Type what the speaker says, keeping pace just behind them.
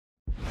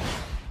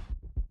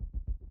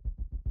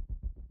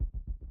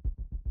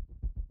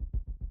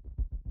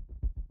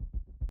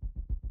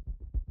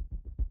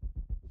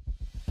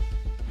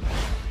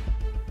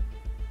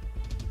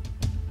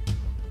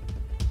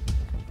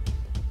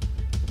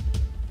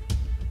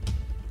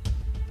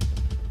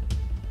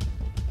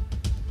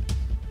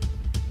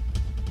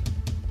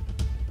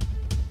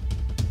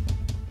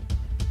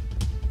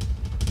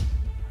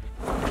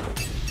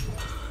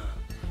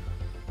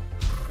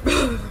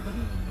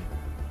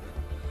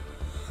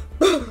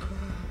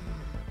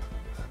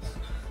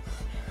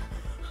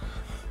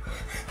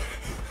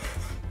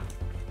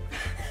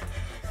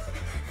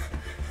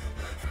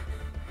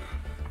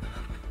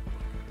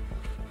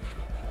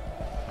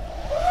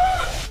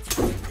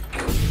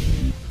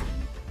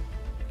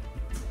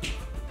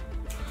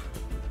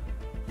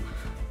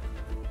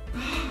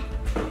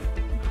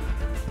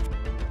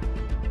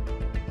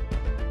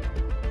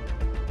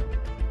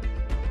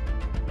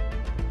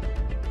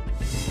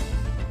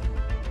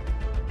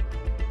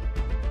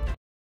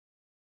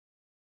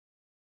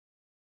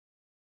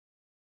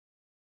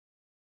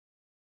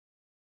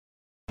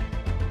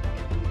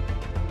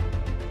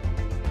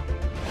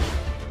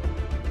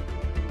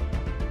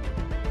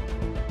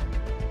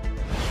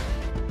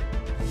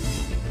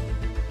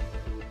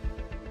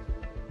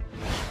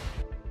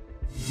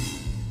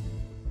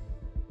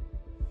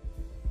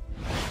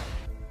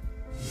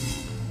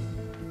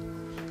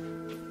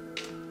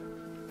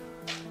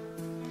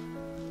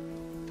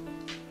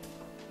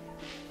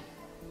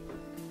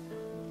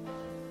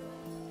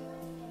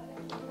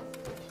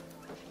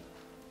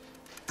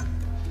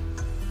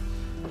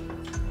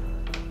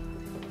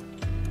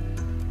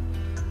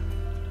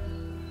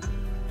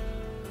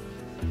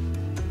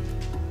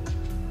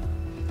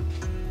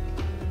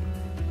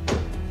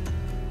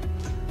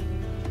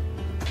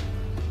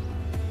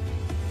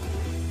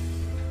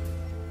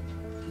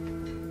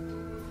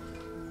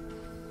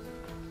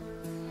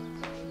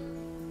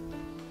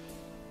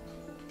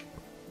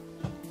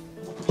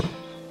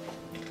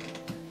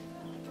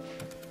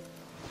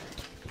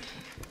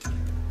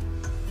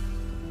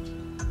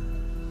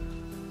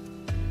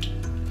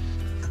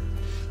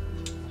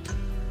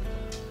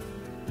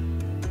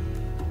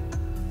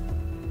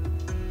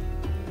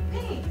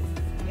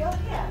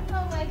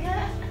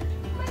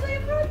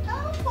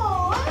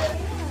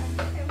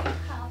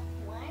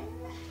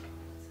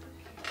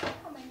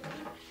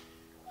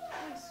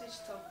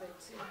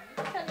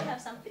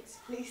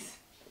Please.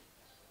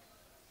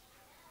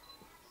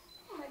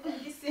 Oh my God,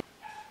 this is...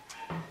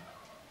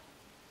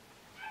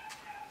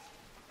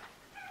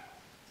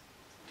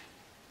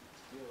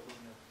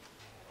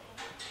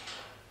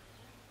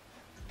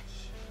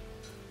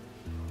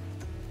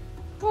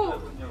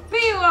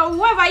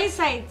 Whoever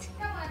inside.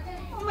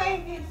 Oh my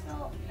God,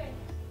 so...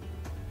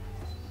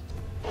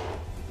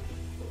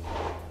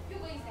 You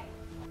go inside.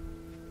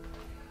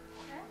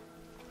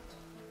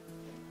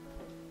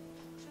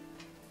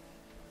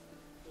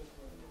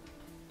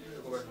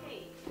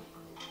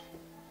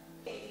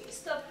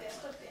 Stop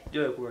there.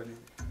 Yeah, go on.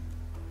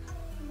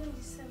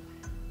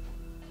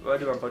 Why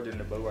do you want to do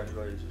the one?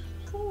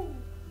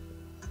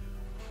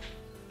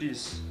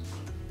 Peace.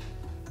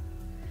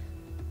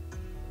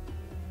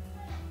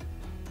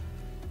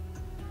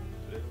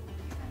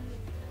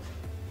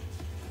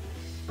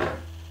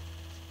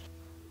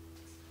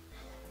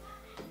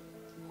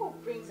 Who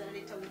brings a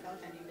letter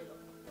without an envelope?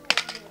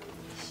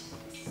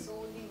 So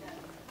Lina.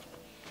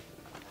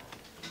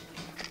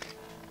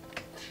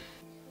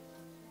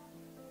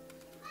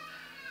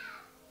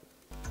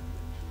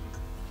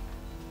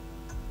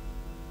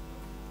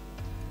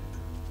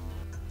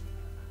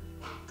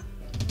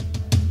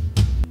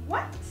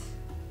 What?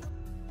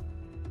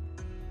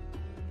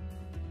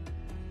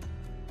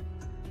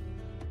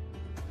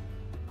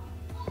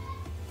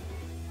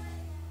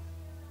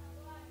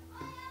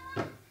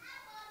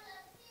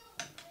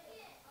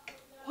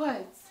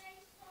 What?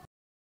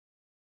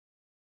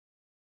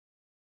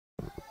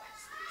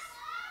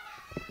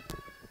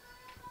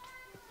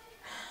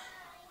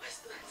 What's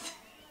that?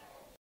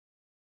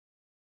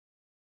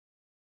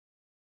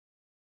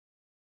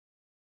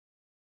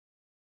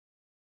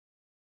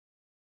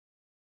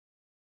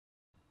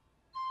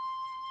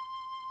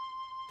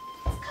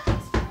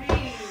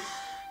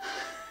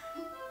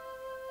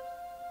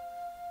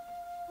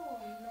 Oh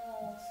no,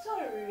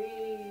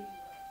 sorry.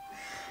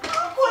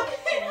 How could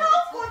it? How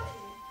could it?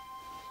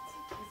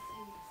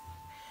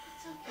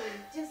 It's okay,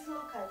 just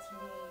look at me.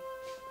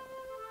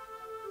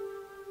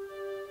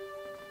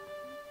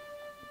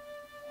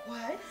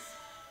 What?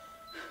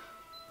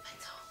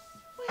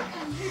 Why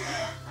can't he?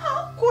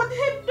 How could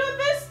he do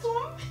this to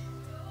me?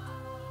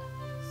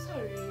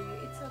 Sorry,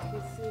 it's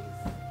okay, sis.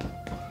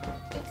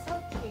 It's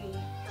okay.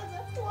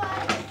 That's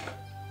why.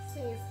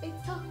 Sis,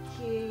 it's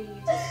okay.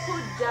 Just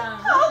cool down.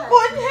 How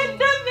could he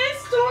do this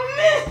to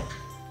me?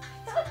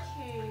 It's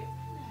okay.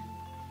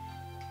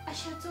 I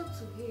shall talk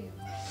to him.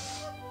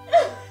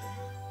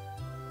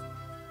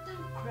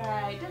 Don't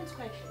cry.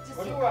 Just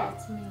look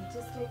at me.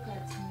 Just look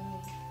at me.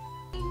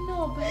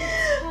 No, but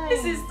it's fine.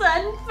 This is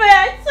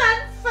unfair. It's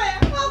unfair.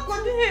 How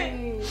could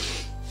he?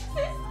 This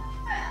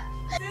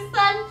is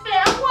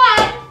unfair. Why?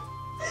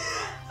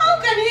 How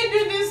can he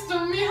do this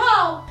to me?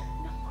 How?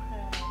 Don't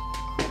cry.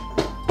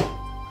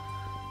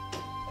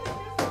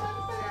 This is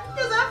unfair.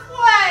 Because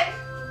why?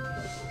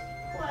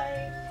 Why?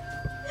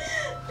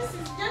 This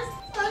is just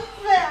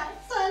unfair.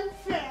 It's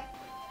unfair.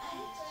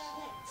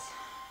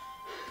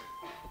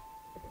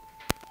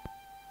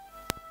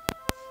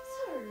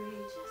 Sorry,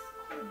 just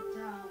calm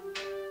down.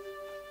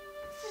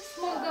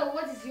 Small girl,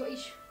 what is your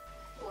issue?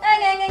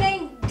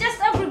 Just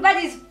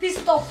everybody is pissed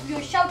stop.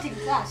 You're shouting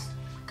fast.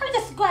 Can you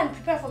just go and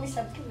prepare for me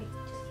some? Give me.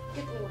 Just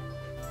get me one.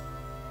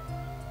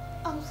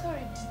 I'm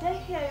sorry, did I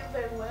hear you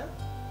very well?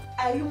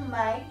 Are you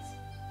mad?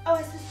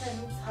 Our sister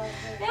needs her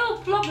help. No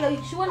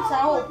problem. She wants her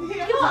home. Give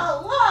her.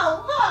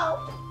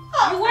 Wow.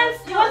 You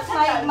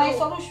want my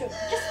solution.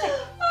 Just take.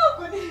 Oh,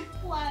 good.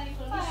 Why?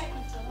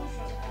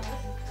 Solution.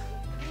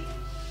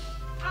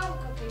 I'll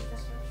copy the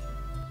solution.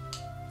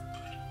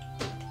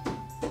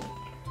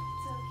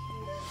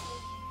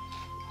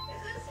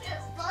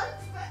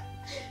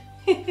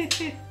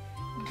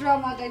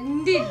 Drama girl,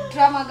 indeed,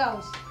 drama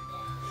girls.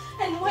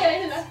 And why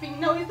are you laughing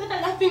now? Is that a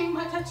laughing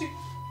matter to you?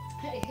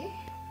 Hey.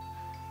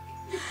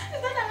 Is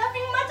that a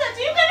laughing matter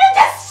to you? Can you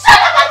just shut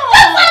up and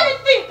just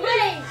anything,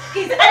 please?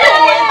 Is that a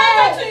laughing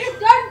matter to you?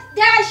 Don't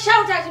dare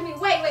shout at me.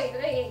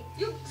 Wait.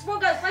 You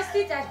smoke girls, first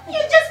eat that.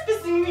 You're just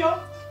pissing me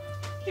off.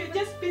 You're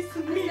just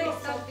pissing me Take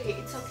off. something.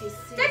 It's okay.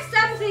 Take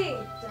something.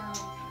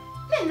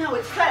 Then now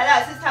it's fine.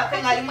 Sister,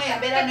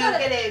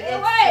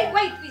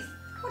 Wait, please.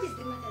 What is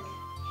the matter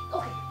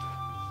there? Okay.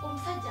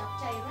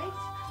 Right?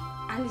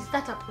 And is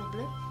that a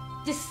problem?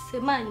 This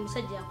man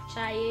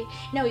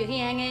now you're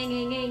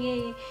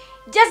here.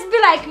 Just be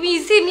like me.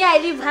 See me, I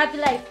live happy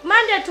life.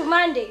 Monday to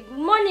Monday.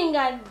 Morning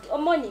and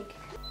morning.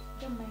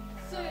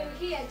 So you're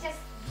here just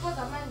because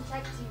a man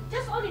attacked you.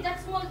 Just only that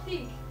small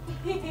thing.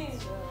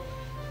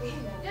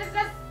 Just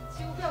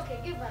she'll be okay.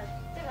 Give her.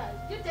 Take her.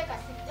 You take a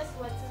seat. Just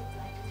one seat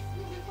like this.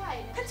 You'll be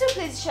fine. Can't you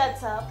please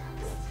shut up?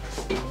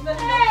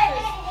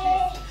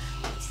 Hey.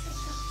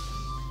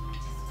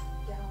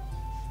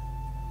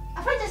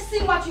 If I just see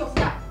what you've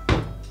done.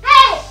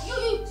 Hey,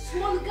 you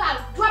small girl,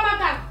 drama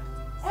girl.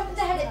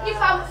 If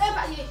I'm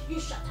ever you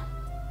shut up.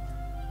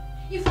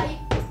 If I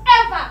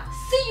ever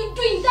see you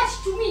doing that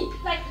to me,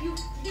 like you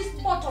this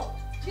bottle.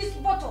 Hey,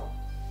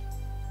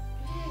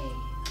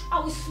 I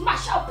will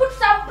smash. I'll put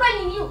some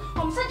brain in you.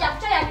 I'm such a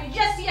child. You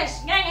just hear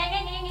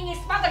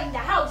smuggle in the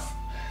house.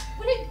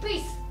 We need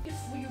peace. If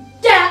you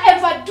dare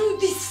ever do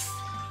this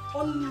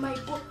on my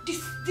boat,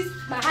 this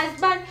my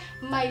husband,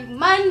 my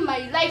man,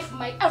 my life,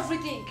 my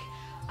everything.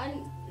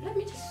 And let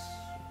me just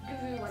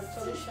give you one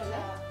solution.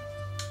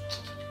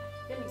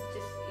 Let me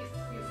just, if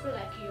you feel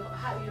like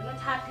you're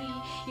not happy,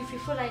 if you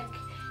feel like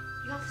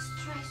you have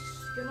stress,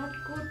 you're not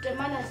good, the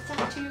man has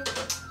done to you,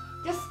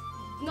 just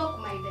knock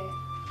my door.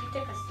 You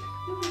take a sip.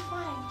 You'll be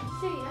fine.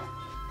 See ya.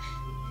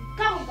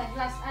 Come with a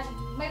glass and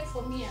make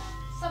for me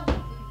something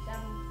good.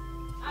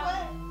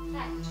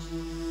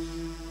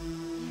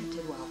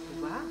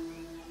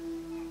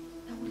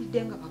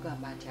 Denga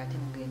bagamba ati ate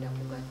mugenda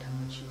kugatta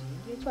mu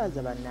kirindi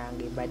ekwaza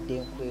bannange mbadde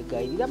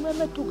nkwegayirira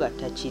muleme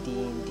tugatta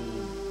kirindi.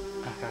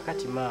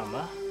 Kakati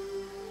maama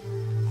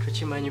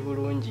tukimanyi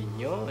bulungi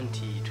nnyo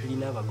nti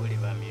tulina abagole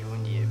ba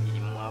mirundi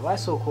ebirimu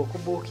abasooka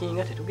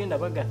okubuukinga tetugenda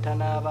bagatta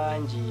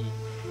n'abangi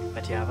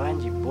kati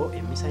abangi bo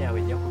emisa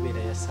yaabwe ejja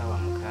kubeera ya ssaawa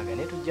 6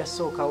 naye tujja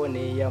sookawo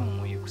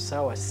n'eyammwe ku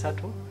ssaawa 3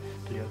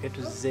 tulyoke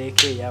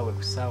tuzzeeko eyaawe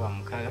ku ssaawa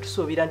 6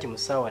 tusuubira nti mu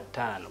ssaawa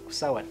 5 ku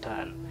ssaawa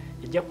 5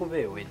 ejja kuba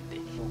ewedde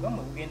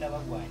obwamwe bugenda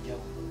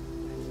bagwanjawo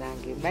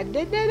nange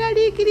mbadde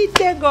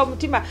neraliikiridde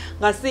ng'omutima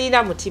nga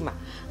siina mutima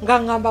nga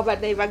ngamba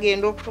badde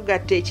bagenda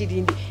okutugatta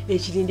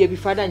ekirindi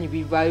ebifaananyi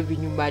bivaayo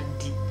binyuma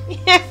ddi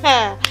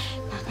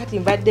kakati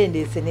mbadde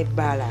ndeese ne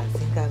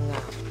balansi nga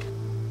ngamba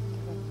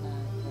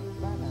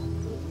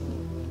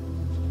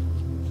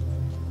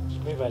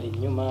mwebale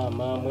nnyo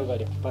maama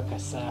mwebale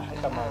kupakasa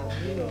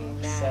kamabongera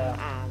omukisa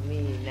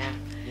amiina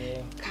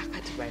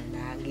kakati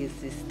bannange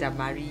sisita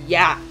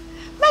Maria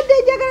badde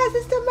njagala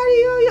sisita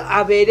Maria oyo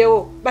abeerewo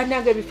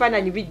bannange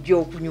ebifaananyi bijja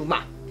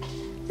okunyuma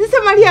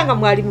sisita Maria nga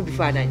mwali mu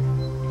bifaananyi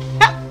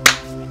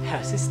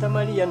sisita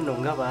Maria nno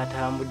nga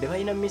baatambudde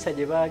balina misa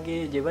gye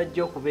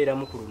bajja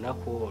okubeeramu ku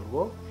lunaku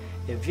olwo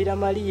evira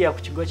Maria ku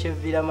kigo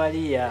ky'evira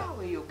Maria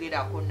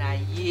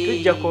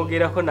tujja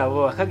kwogerako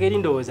nabo akageri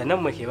ndowooza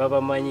nammwe ke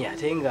babamanyi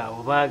ate nga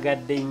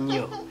obaagadde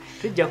nnyo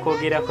tujja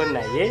kwogerako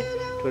naye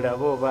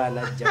tulabe oba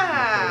anajja ku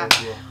mukolo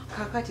gwo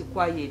kakati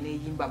kwaye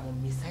neeyimba mu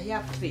misa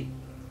yaffe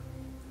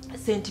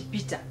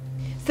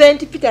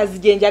St. Peter's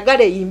gye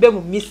njagala eyimbe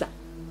mu misa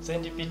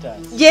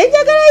gye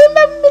njagala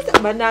eyimbe mu misa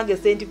bannange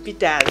St.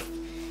 Peter's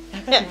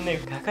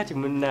kakati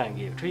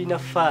munnange tulina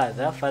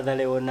father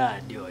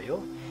Leonard oyo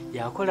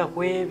yakola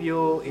ku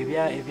ebyo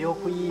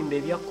ebyokuyimba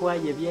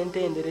ebyakwaya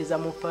ebyentendereza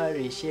mu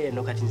parish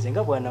eno kati nze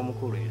nga bwana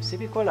mukulu eyo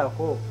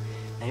sibikolako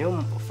naye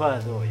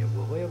father oyo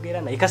gwe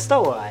oyogera naye kasita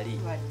waali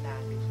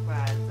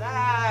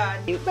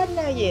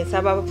bannaye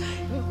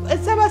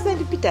nsaba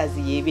St. Peter's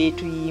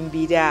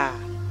yebeetuyimbira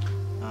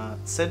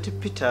St.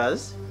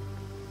 Peter's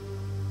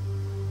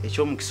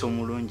ekyomukisa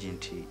omulungi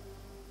nti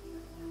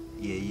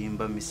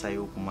yeyimba misa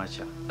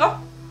y'okumakya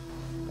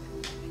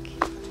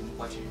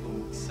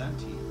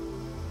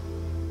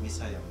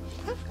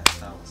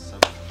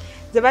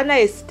ze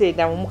bannaye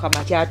sitenda mu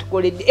Mukama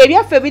kyatukoledde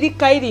ebyaffe biri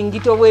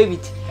kairingito bwe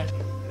biti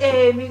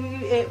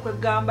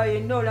kwegamba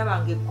yenna olaba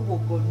nga ekkubo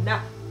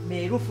gonna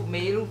meerufu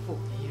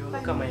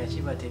Mukama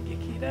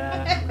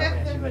yakibategekera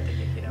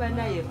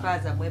banaye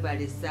faaza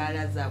mwebale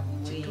essaala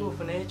zammwe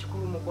kituufu naye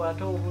kikulu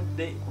mukwate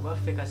obudde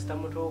kubaffe kasita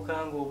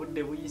mutuuka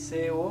ng'obudde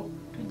buyiseewo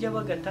tujja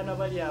bagattana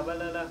bali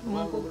abalala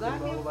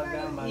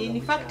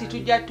in fact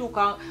tujja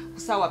tuuka ku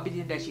ssaawa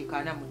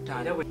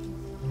 2:45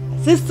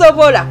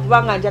 sisobola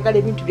kubanga njagala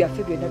ebintu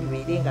byaffe byonna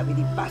bibeere nga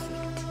biri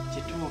perfect.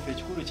 Kituufu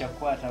ekikulu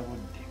kyakukwata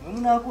budde mwe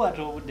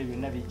munaakwata obudde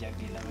byonna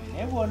bijjagenda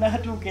naye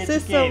bw'onaatuuka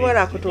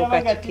sisobola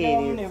kutuuka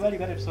kikeerezi nebali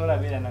kate tusobola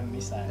beera na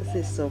mumisanda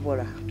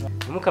sisobola.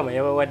 Mukama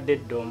yabawadde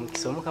dda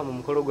omukisa omukama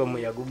omukolo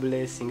gwammwe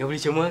yagubulesi nga buli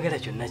kye mwagala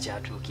kyonna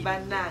kyatuukira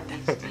bannange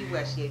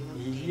ekitiibwa kyenu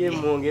ye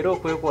mwongere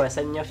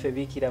okwekwasa nnyaffe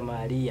Biikira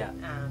Maaliya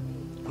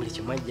buli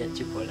kye mwajja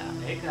kikola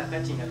naye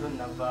kaakati nga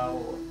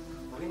tonnavaawo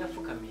olina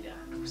fukamira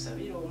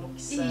tukusabire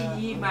omukisa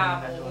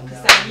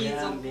omukisa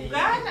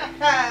okugaana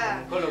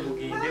omukolo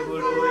gugende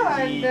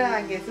bulungi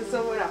bannange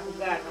sisobola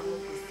kugaana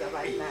mukisa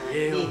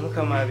bannange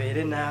Mukama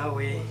abeere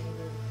naawe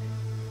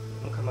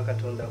Mukama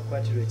Katonda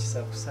akukwatirwe ekisa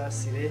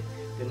akusaasire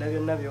byonna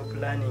byonna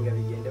by'opulaninga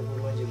bigende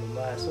bulungi mu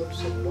maaso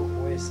tusobole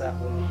okuweesa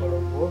omukolo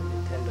gwo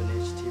ettendo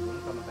n'ekitiibwa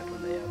Mukama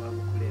Katonda yaba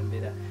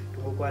agukulembera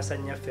tugukwasa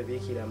nnyaffe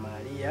Biikira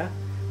Maaliya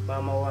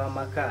maama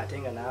w'amaka ate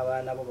nga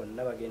n'abaana bo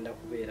bonna bagenda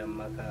kubeera mu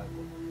maka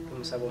ago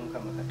tumusaba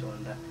Omukama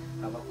Katonda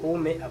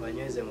abakuume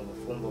abanyweze mu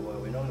bufumbo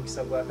bwabwe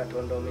n'omukisa gwa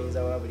Katonda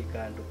omuyinza wa buli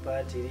kantu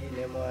Paatiri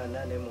ne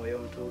Mwana ne Mwoyo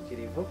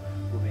Omutuukirivu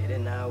gubeere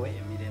naawe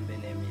emirembe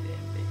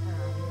n'emirembe.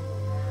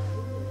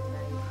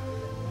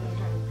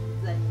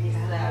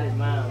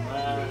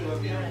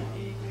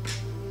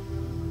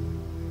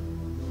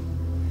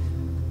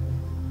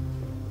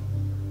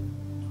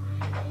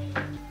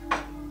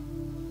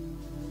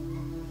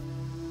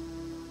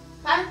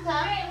 Panta,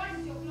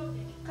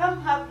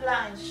 come have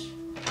lunch.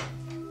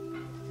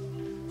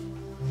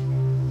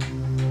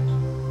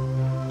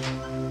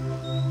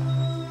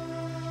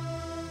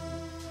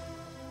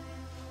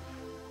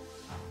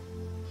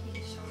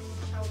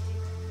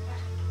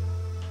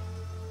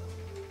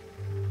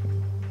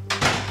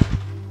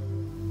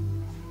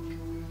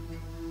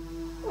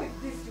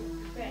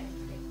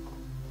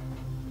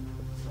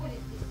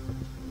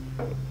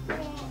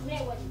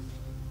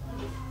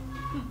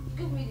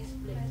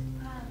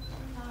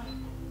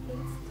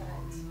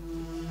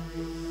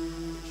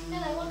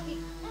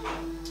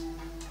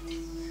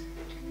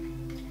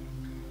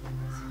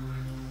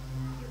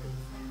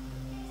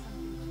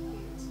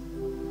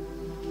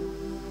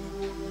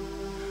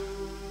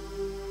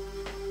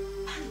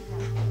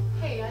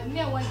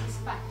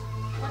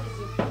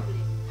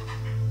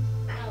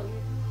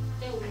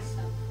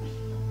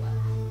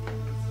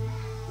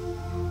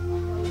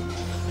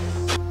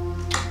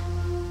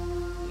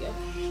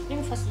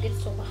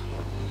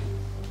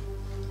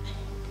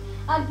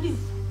 And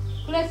please,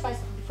 play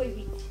first before you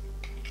eat.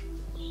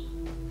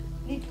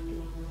 Need to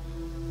play.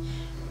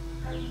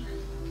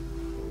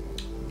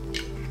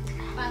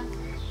 And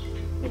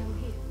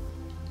here.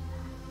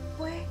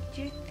 Where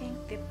do you think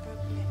the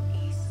problem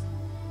is?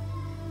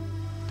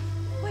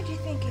 What do you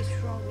think is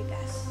wrong with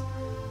us?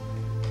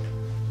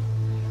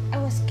 I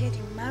was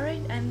getting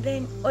married and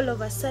then all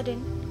of a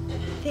sudden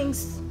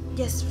things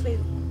just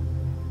failed.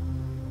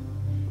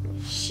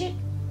 She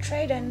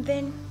tried and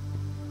then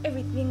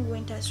everything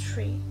went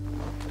astray.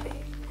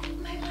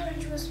 My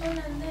marriage was on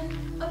and then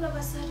all of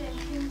a sudden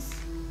things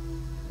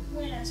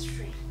went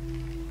astray.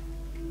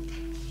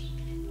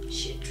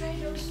 She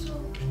tried also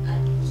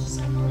and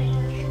somehow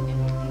everything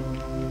failed.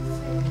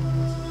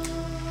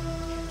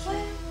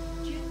 What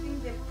do you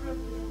think the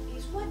problem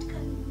is? What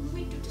can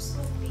we do to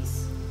solve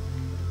this?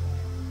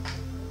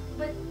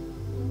 But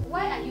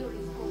why are you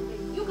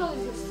responding? You girls,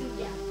 you're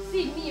Sylvia.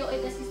 See me, your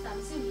elder sister,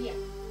 I'm Sylvia.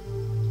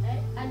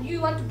 And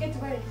you want to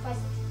get married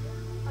first.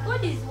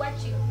 God is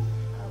watching.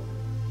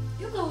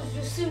 You girls,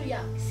 you're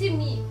Sylvia. See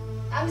me,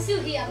 I'm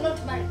still here, I'm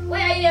not married.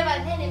 Why are you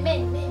ever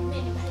men?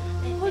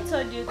 Who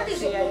told you that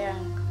you are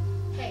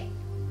young? Hey,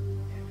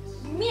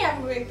 me,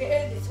 I'm the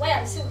eldest. Why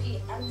I'm still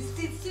here? I'm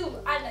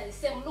still under the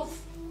same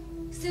roof,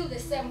 still the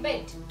same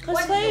bed.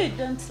 Because why you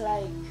don't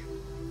like?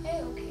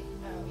 Hey, okay.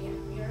 Yeah,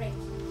 you're right.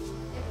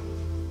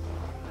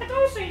 But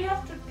also you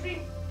have to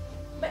drink.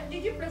 But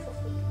did you pray for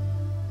food?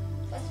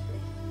 First play.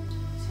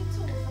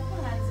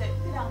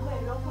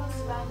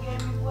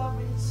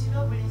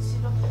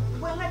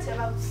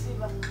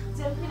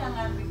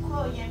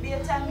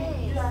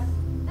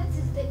 That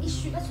is the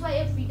issue. That's why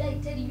every day I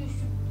tell you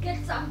should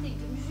get something.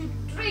 You should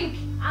drink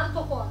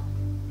alcohol.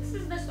 This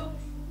is the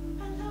solution.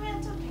 And now we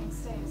are talking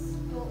sense.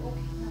 Oh,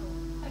 okay. Now,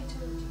 I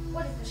told you.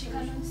 What is the She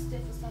solution? cannot stay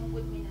for some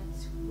good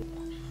minutes.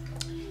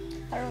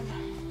 Aroma,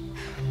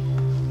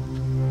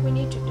 we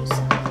need to do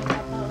something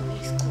about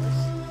this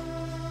cause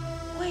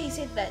why is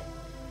it that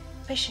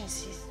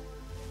Patience is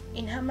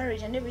in her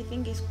marriage and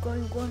everything is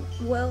going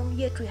well,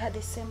 yet we had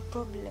the same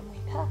problem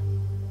with her?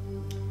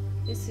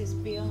 This is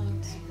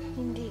beyond.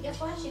 Indeed. Yeah,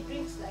 why she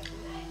drinks like that?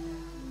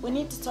 We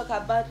need to talk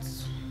about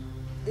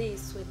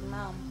this with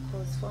mom,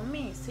 because for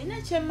me,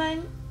 sina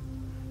cheman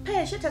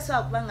pesha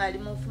tasobola kubanga ali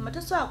mu bufumo,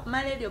 tasobola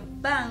kumala eryo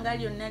bbanga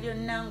lyonna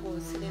lyonna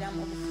ng'oserera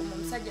mu bufumo,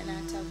 omusajja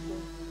n'atagwa.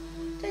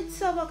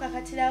 tekisoboka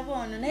kati laba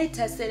ono naye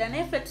taseera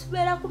naye ffe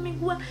tubeera ku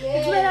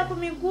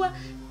miguwa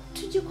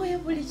tugikoye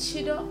buli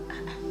kiro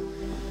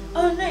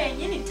ono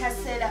yennyini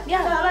taseera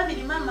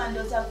ababiri mama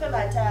ndooza ffe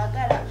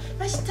batayagala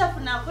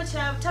bakitafunako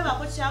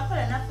tabako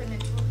kyakola naffe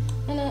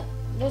No,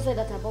 don't say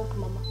that about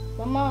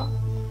Mama.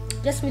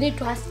 Just we need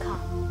to ask her.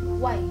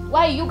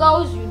 Why you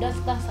girls you dance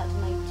at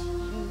night?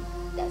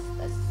 That's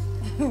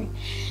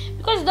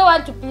because you don't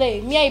want to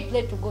play. Me, I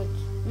play to God.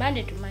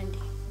 Monday to Monday.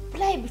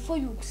 Play before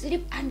you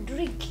sleep and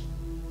drink.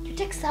 You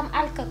take some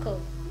alcohol.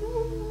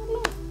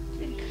 No.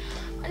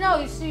 Now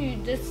you see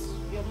this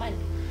your mind.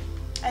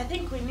 I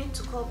think we need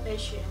to call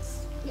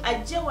Patience.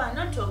 Ajje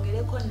wano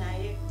twogereko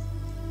naye.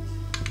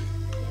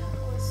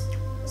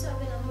 So I've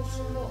been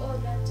emotional all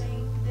that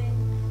time, then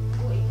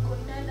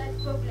going down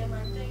that problem,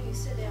 and then you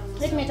said they have.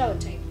 Let me tell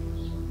you.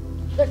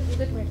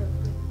 Get me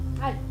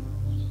told.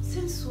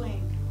 Since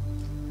when?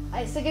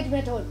 I say get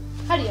me told.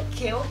 Hurry up.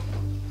 Kill.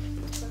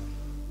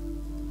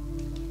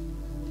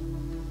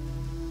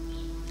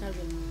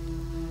 Okay.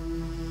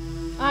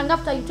 And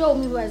after you told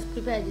me who has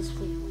prepared this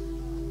food.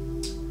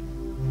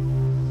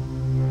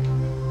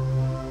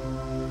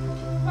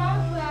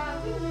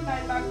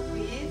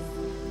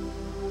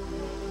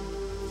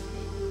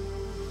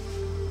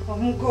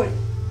 Omugole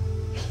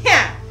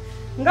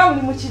nga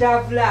uli mu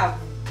kiravulavu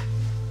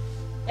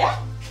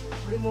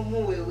uli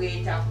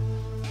mumuweweetamu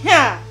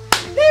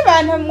naye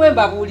baana mmwe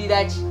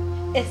mbabuulira ki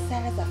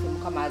essaala zaffe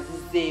mukama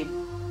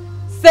azizzeemu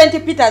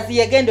St. Peters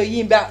yegenda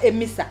oyimba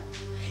emisa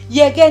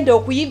yegenda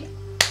okuyimba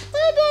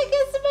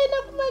ateekesibaina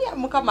kumanya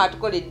mukama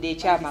atukoledde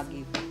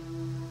ekyamagiro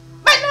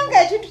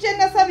bananga ekintu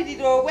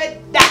kyenasabirira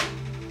obwedda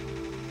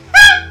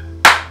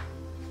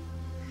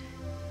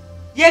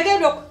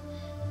yegenda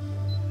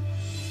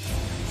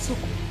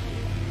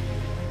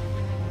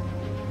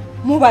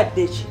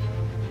mubadde ki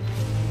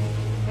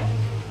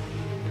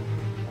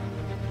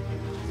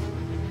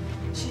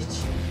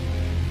kiki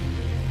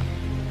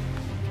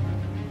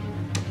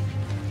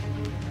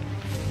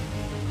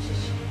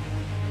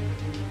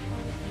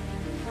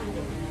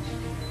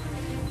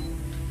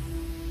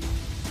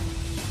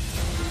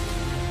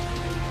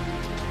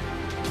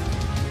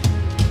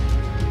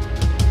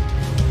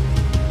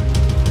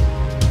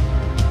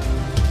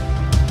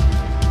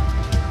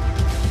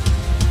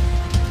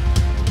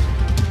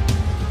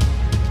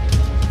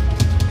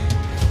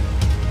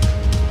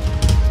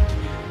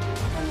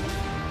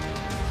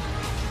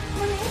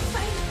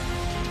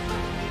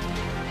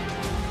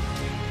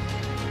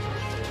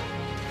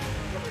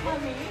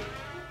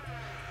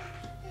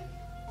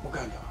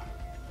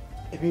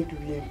ebintu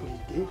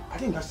byempulidde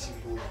ate nga si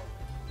birungi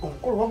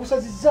omukolo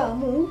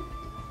wagusazizzaamu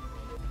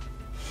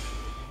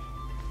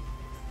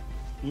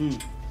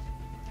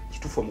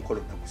kituufu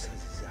omukolo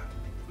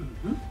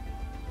nagusazizzaamu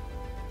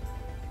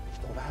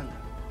kubanga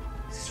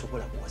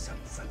sisobola kuwasa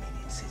mu famire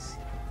ensezi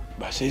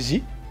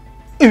basezi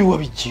ebiwa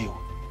bijjeewo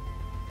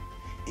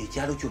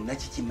ekyalo kyonna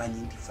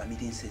kikimanyi nti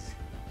famire ensezi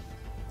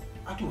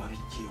ate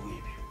wabijjeewo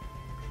ebyo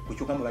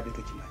bwekyogamba badde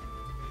tokimanyi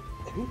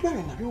ebintu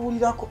ebyo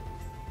nabiwulirako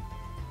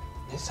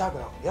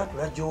nesaagala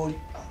kubyatula gy'oli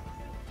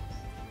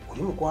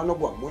oli mukwano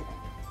gwammwe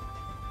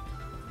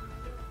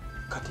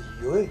kati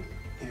yoe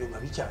ebyo nga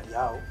bikyali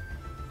awo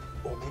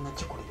ogenda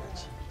kikolera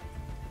ki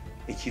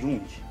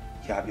ekirungi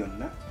kya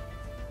byonna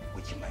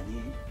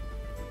bwekimanyi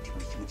nti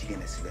buli kimu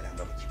kigenda sigala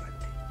nga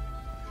bwekibadde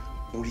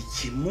buli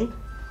kimu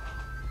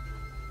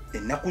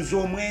ennaku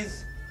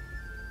z'omwezi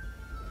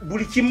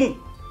buli kimu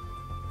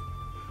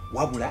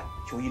wabula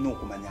kyolina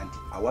okumanya nti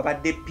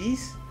awabadde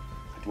piisi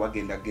kati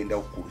wagenda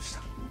okukulusa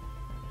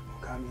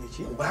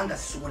kubanga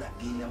sisobola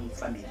genda mu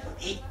famire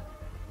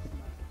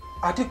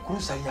ate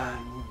kulusa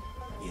yaani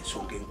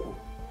ensonga enkulu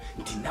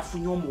nti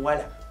nafunye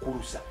omuwala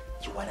kulusa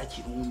kiwala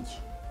kirungi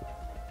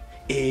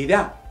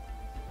era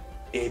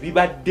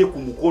ebibadde ku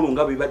mukolo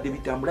nga bibadde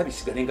bitambula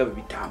bisigale nga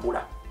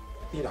bebitambula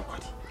era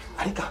kati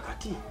ali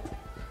kakati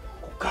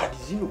ku kaadi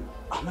zino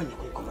amanyi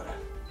kwekomala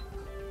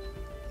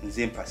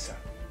nze mpasa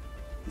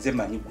nze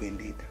manyi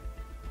gwendeeta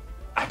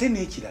ate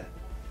n'ekirala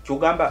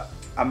kyogamba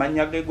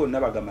amanya ge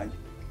gonna bagamanyi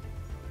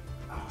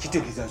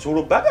kitegeeza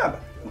nsobola bagamba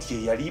nti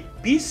yeyali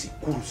piisi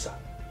kulusa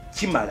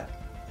kimala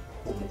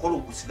omukolo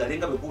gusigale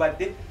nga bwe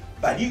gubadde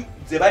bali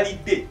ze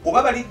balidde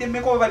oba balidde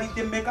mmeka oba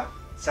balidde mmeka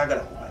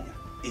saagala kumanya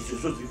ezo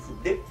zo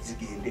zifudde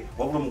zigende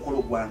wabula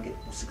omukolo gwange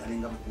gusigale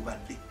nga bwe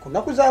gubadde ku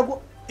nnaku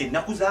zaagwo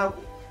ennaku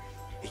zaagwo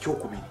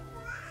ekyokubiri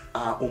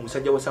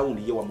omusajja wa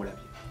sawundi ye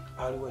wamulabye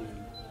aliwo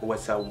owa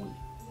sawundi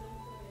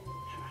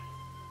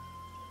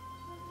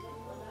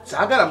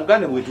saagala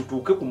muganda bwe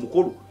tutuuke ku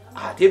mukolo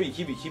ate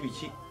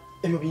biki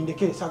ebyo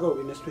bindekere saagala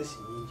obina stress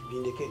nyingi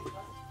bindekere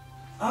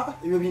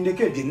ebyo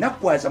bindekere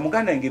byenakwaza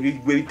muganda nge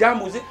bwe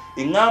bitambuze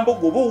eŋŋambo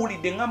gwoba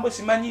owulidde eŋŋambo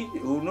simanyi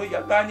ono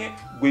yaganye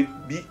gwe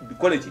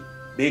bikole ki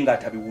benga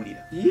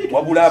atabiwulira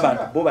wabula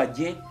abantu bo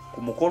bajje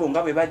ku mukolo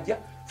nga bwe bajja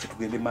fe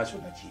tugende maaso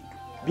na kintu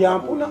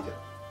byampuna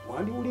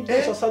wandiwulidde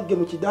esasagge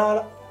mu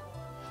kidaala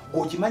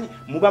gwokimanyi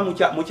muba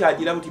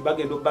mukyagira muti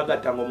bagenda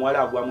obagatta nga omuwala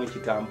agwamu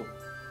ekitambo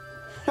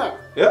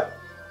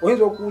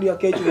oyinza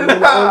okuwulirako ekyo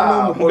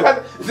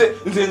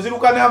nze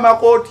nziruka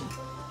n'amakooti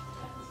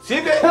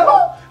Sibe.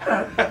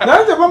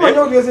 Nanze mama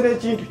nyo ogezera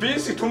ekintu.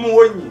 Prissy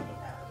tumuwonye.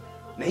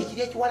 Naye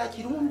kiri ekiwala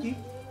kirungi.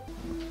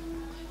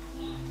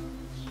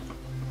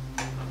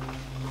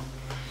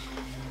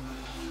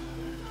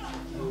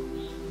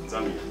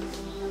 Zami.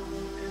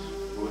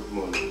 Good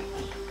morning.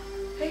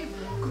 Hey,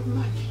 bro, good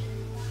morning.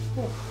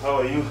 How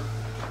are you?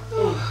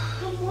 Oh,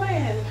 I'm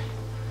well.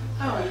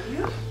 How are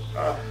you?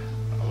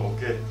 I'm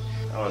okay.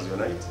 How was your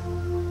night?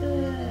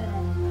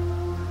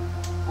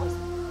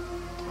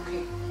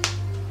 Okay.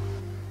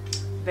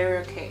 Very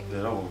okay.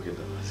 They're not okay,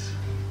 Damas.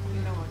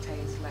 You know what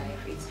is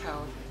life. It's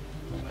health.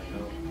 I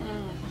know.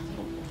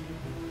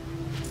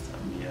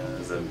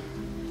 Zami.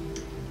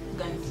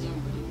 Guys,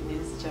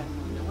 this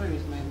channel. Where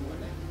is my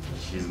mother?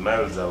 She's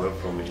miles away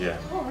from here.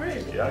 Oh,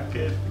 really? Yeah,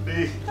 okay.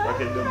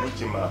 Bakende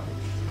mukima.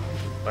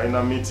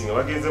 Baina meeting.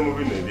 Bagenze mu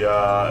bino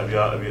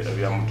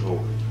bya muto.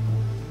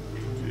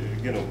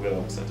 Geno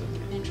kubera ku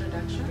Saturday.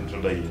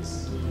 Introduction,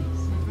 yes.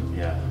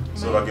 Yeah.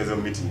 So bagenze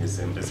mu meeting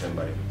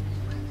December.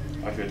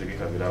 After take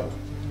kabirabo.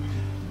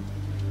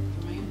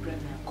 My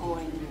brother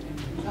going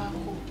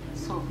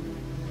so.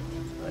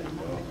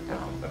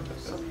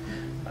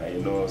 I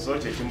know. So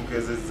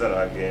chekimukeze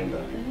agenda.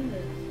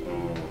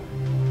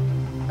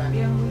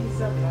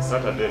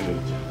 Saturday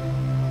night.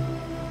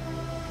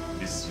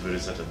 This very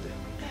Saturday.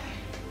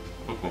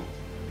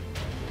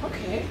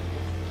 Okay.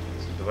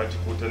 So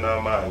tubachikute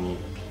n'amaanyi.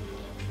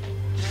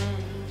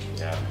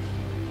 Yeah.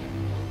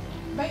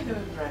 By the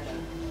way, brother.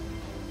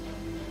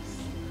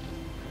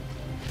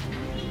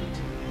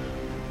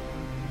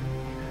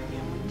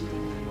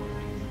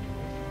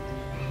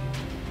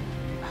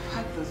 I've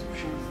had those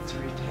dreams 3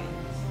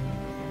 times.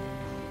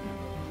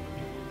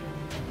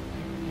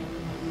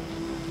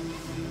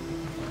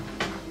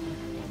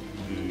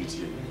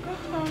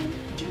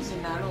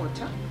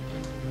 Tuzinalota.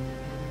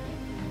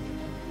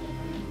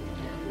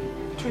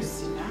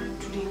 Tuzina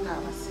tulinga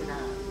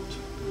abasiraamu.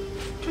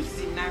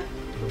 Tuzina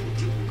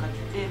tubitikuka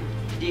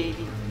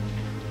tuderi.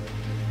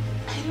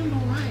 I don't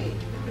know why.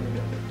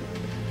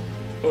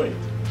 Oi.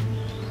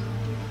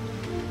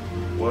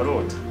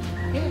 Warota.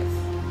 Yes.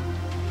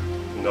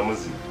 Nga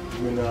muzima.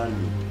 Gwe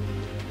nani?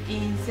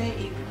 Inze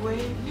igwe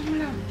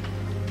nimulamu.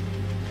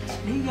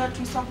 Niga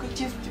tusaka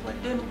gift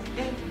wadenu.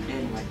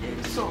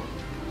 So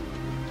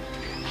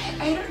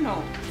I don't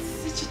know.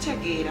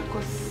 Sichitegeera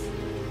cause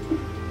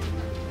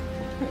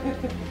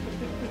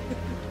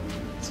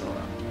so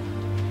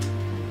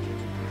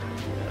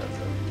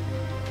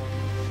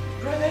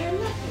brother, you're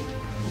laughing.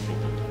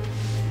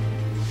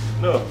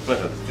 No,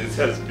 this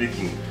is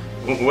speaking.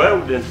 Why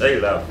wouldn't I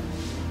laugh?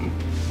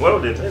 Why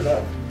wouldn't I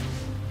laugh?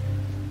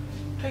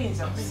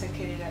 Toyinza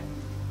kusekerera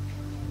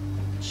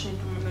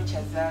kintu muno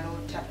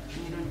kyazaalota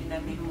mirundi na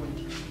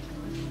mirundi.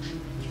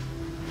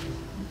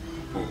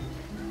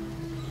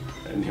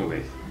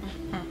 Anyway.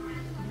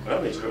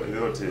 I'm in the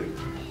hotel.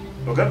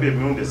 Okabe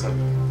emirundi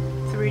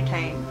 3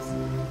 times.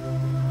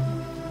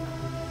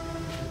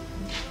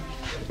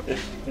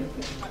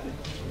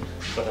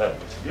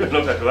 You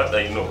know what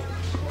I know.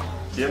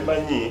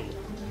 Jemanyi.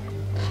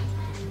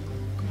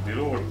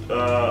 Biro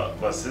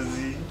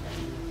basezi.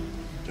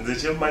 The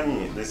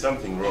Jemanyi, there's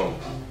something wrong.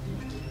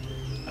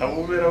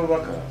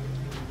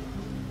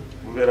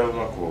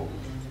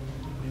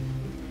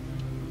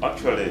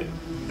 Actually,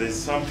 there's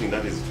something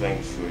that is trying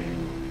to show you.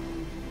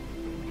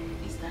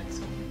 Is that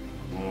so?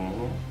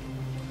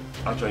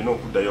 Actually, no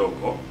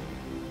kudayoko.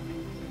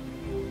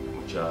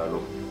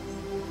 Muchalo.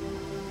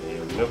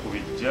 Olina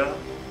kubijja.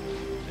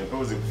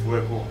 Empewo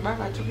zikufuweko.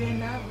 Baba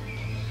tugenda awo.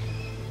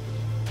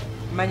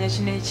 Manya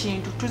kino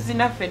ekintu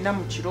tuzina ffenna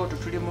mu kirooto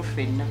tulimu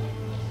ffenna.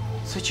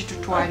 So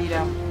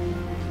kitutwaliramu.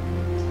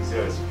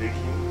 Sincerely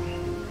speaking,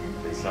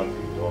 there's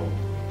something wrong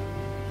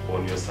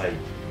on your side.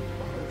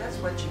 That's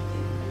what you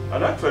think.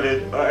 And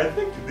actually, I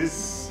think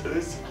this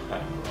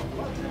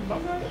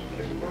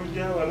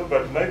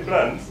but my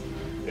plans,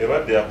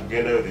 what they are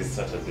together this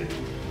Saturday.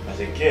 But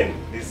again,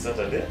 this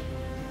Saturday,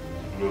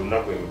 we will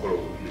not go to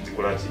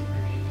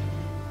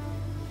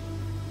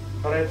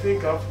But I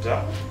think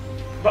after,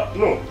 but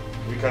no,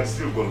 we can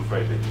still go on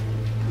Friday.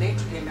 Late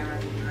together,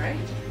 right?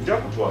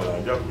 Jakutwala.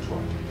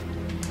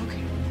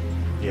 Okay.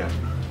 Yeah.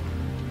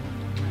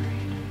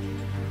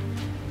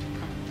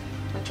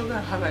 But you're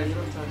going to have a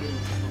little time.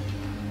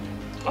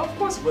 Of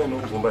course, we're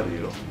not going to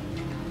do.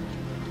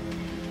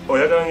 Oh,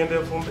 you're going to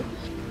get there?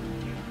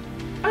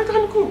 I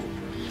can cook.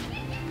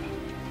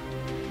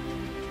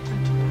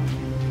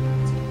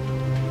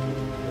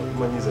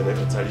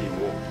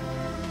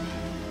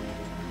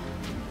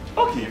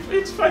 Okay,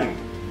 it's fine.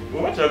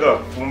 What you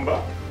got,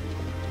 Fumba?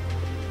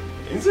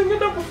 It's a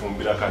good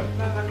Fumbira.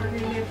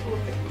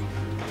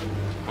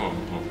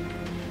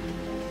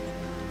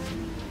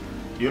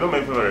 You know my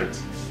favorite?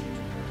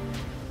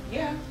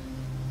 Yeah.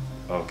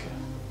 Okay.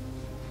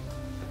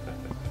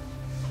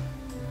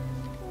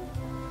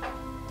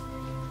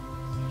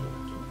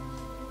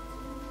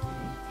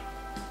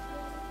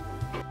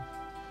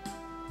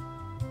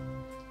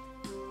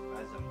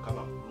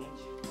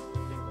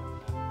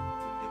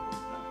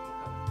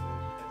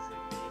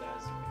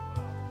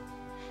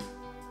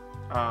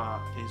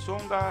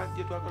 ensonga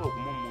gye twagala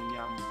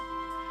okumumunyamu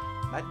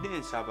badde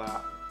nsaba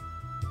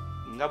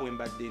nga bwe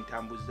mbadde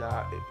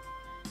ntambuza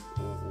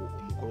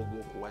omukolo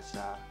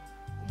gw'okuwasa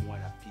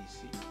omuwala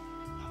Prissy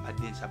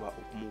mbadde nsaba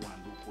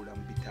okumuwanduukula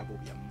mu bitabo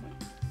byammwe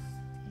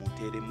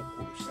muteeremu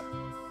kulusa.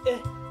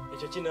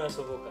 Ekyo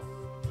kinaasoboka.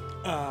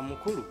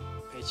 Mukulu,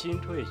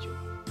 ekintu ekyo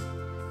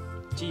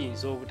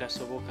kiyinza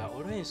obutasoboka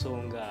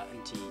olw'ensonga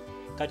nti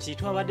kati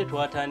twabadde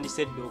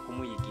twatandise dde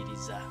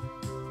okumuyigiriza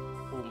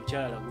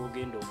omukyala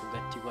gw'ogenda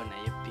okugattibwa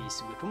naye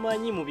Prissy gwe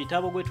tumanyi mu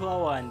bitabo gwe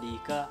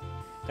twawandiika.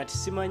 Kati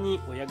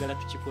simanyi oyagala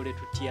tukikole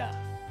tutya.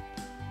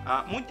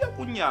 Mujja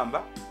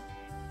kunnyamba,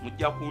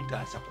 mujja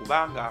kuntaasa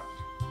kubanga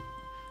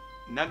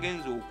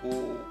nagenze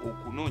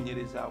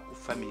okunoonyereza ku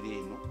famire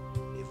eno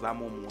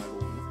evaamu omuwala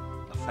ono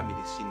nga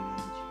famire si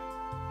nnungi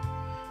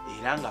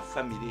era nga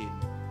famire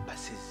eno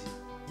basezi.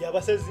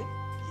 Yabasezi?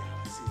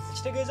 Yabasezi.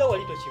 Ekitegeeza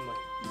wali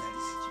tokimanyi?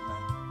 Nali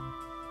sikimanyi.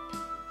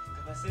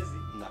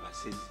 Nga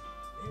basezi.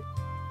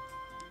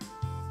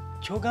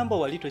 Kyogamba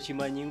wali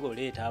tokimanyi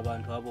ng'oleeta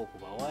abantu abo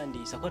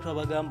okubawandiisa kwa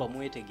twabagamba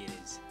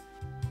mwetegereze.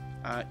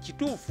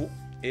 Kituufu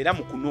era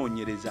mu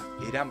kunoonyereza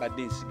era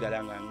mbadde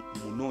nsigala nga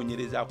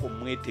munoonyerezaako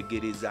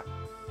mwetegereza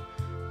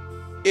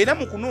era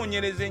mu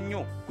kunoonyereza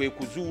ennyo kwe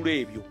kuzuula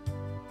ebyo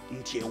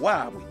nti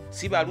ewaabwe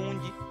si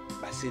balungi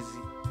basezi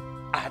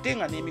ate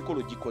nga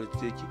n'emikolo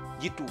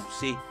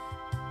gituuse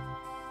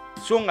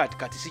so nga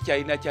kati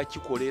sikyalina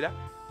kyakikolera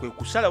kwe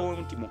kusalawo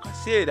nti mu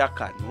kaseera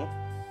kano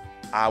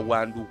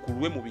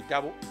awanduukulwe mu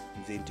bitabo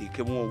nze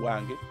nteekemu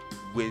owange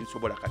gwe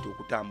nsobola kati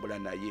okutambula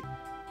naye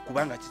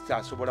kubanga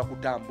kitasobola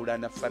kutambula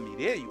na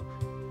famire eyo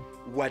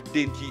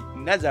wadde nti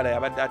Nazara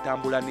yabadde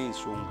atambula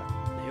n'ensonga.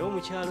 Naye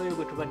omukyalo oyo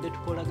gwe tubadde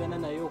tukolagana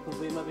naye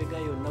okuva emabega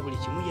yonna buli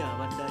kimu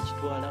yabadde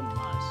akitwala mu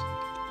maaso.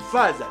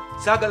 Faaza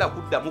saagala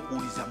kuddamu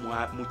kuwuliza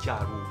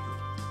mukyalo oyo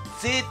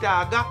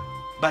seetaaga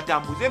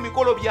batambuze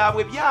emikolo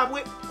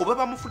byabwe oba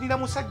bamufunira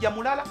musajja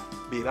mulala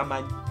be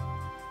bamanyi.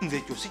 Nze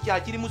ekyo si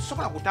kyakirimu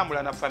sisobola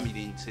kutambula na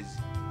famire ensezi.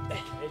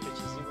 Ekyo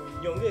kizibu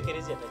nnyo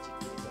ng'ekereziya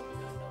takikkiriza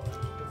muganda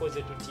wange.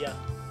 Tukoze tutya?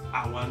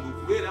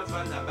 Awanduukulwe era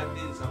Faaza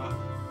abadde nsaba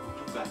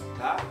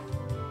kutugatta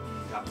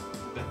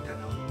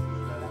na muntu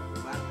mulala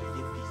kubanga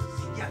ye Prissy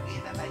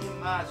sijjagenda naye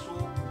maaso.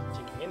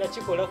 Kino ngenda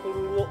kikola ku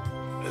lulwo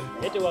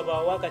naye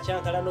tewabaawo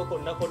akacyankalano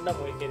konna konna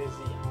mu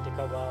ekereziya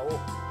tekabaawo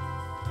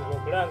kuba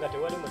okulanga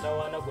tewali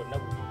mutawaana gonna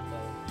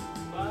gutuukawo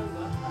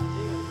kubanga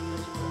ate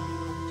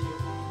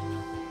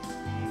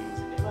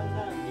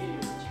nga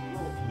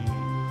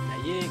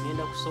naye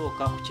ngenda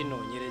kusooka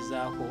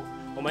kukinoonyerezaako.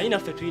 Omanyi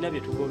naffe tulina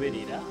bye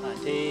tugoberera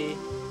ate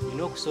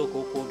nina okusooka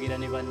okwogera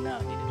ne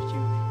bannange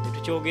ne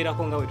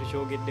tukyogerako nga bwe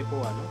tukyogeddeko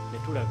wano ne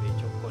tulaba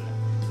ekyokukola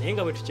naye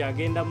nga bwe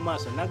tukyagenda mu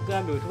maaso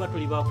naggambye bwe tuba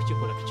tuli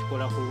baakukikola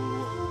tukikola ku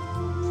lulwo.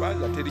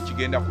 Faaza teri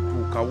kigenda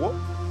kutuukawo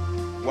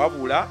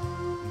wabula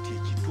nti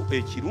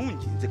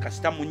ekirungi nze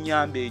kasita mu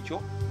nnyamba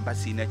ekyo mba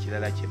siina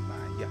kirala kye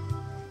mmanja.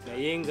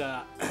 Naye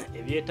nga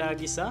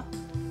ebyetaagisa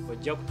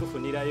ojja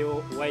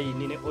kutufunirayo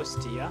wayini ne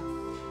ostia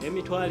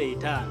n'emitwalo 5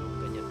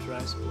 nga gya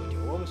transport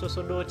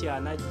ow'omusosodooti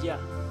anajja.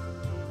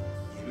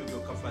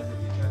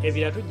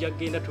 Ebira tujja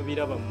kugenda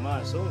tubiraba mu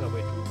maaso nga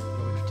bwe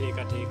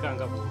tuteekateeka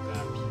nga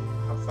bw'ogambye.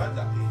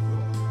 Faaza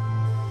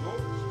eyo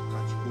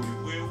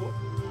kakikolibwewo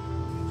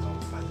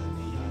Faaza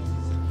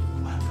neyanziza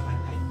kubanga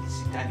bannayibbe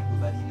sitaani gwe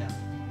balina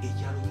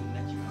ekyalo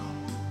kyonna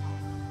kibawo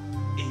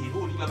era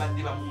oli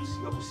babadde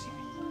bamunsiba busibi.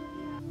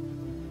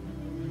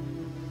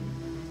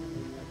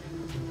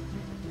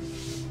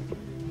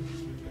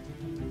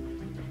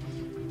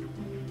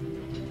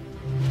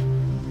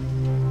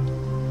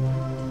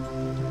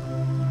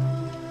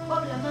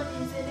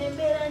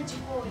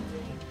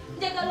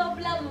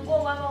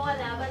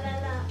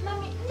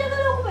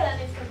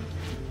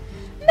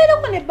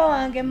 Mbeera ne bba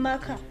wange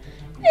maka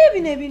naye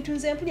bino ebintu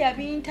nze mpulya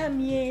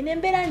bintamye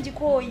nembeera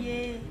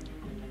njikooye.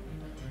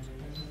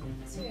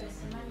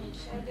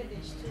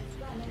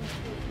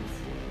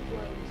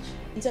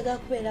 Njagala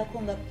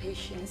kubeerako nga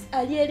Patience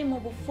ali eri mu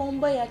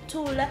bufumbo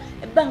yatuula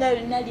ebbanga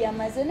lyonna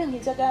lyamaze nange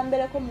njagala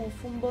mbeerako mu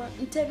bufumbo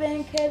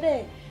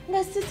ntebenkere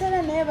nga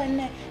sitala naye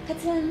banne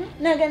kati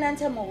nagenda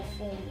ntya mu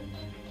bufumbo.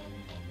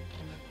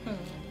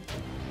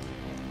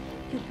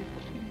 You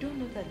people, you don't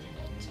know that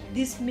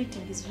this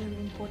meeting is very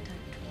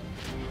important to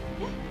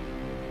me.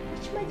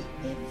 Ekimanyi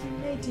every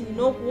night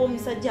nina okuwa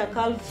omusajja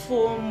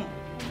akalufoomu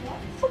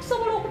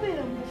okusobola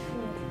okubeera mu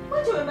bufumbo.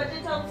 Lwaki we mbadde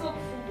ntambuza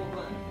obufumbo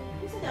bwange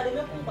omusajja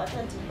aleme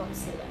kunkwata nti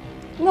nkamusera.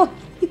 No,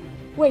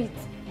 wait.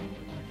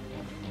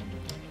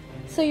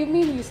 So you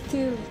mean you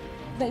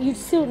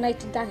still like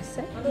to dance,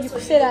 eh? You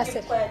could say that. This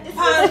is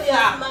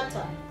a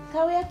matter.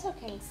 How we are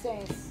talking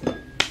sense.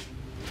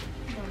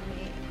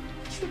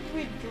 Should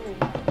we do?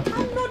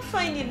 I'm not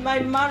finding my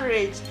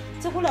marriage.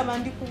 Sekulaba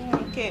ndi ku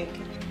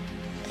nkeke.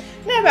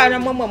 Nebaana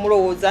mmwe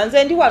mulowooza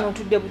nze ndi wano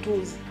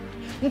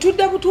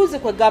ntudde butuuzi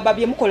kwe gamba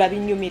bye mukola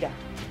binnyumira.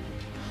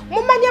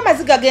 Mumanyi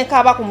amaziga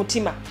genkaaba ku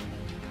mutima.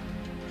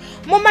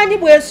 Mumanyi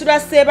bwensula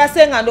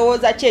seebase nga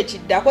ndowooza ki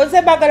ekiddako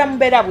nze baagala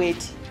mubeera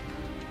bweti.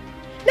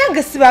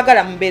 Nange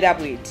sibaagala mubeera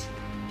bweti.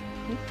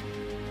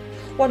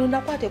 wano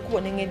nakwate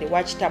kubo nengende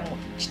wa kitamu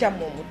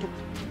omuto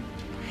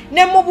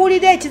ne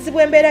mubuulira ekizibu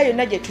embeera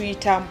yonna gye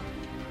tuyitamu.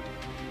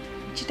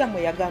 Kitamu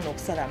yagaana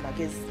okusala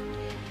amagezi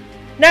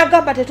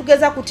n'agamba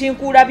tetugeza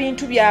kutinkuula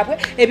bintu byabwe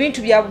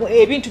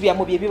ebintu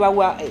byammwe bye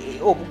bibawa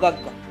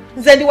obugagga.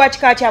 Nze ndi wa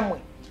kika kyammwe.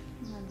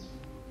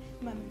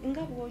 Mami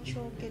nga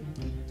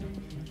bw'okyogedde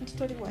nti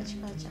toli wa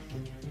kika kyaffe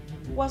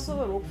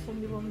wasobola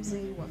okufumbirwa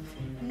omuzeeyi waffe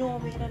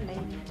n'obeera naye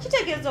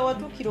kitegeeza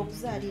watuukira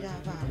okuzaalira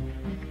abaana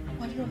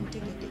wali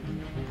omutegedde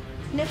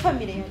ne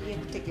famire yali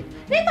ekutegedde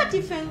naye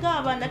kati ffe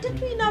ng'abaana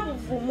tetulina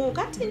buvumu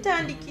kati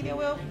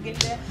ntandikirewo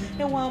okugenda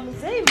ewa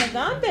muzeeyi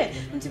mugambe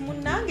nti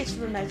munnange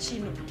kino na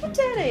kino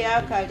tuteereyo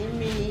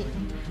akalimi.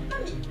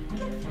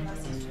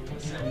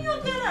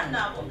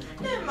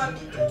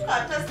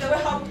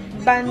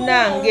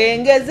 Bannange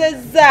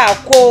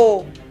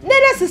ngezezzaako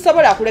nera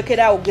sisobola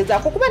kulekeraawo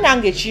gezaako kuba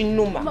nange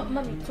kinnuma.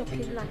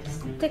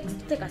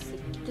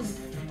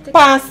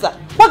 Pansa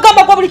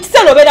wagamba kwa buli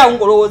kiseera obeerawo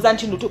ng'olowooza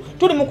nti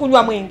tuli mu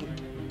kunywa mwenge.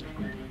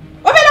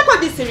 Obeerako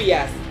di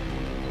serious.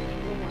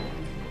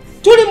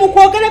 Tuli mu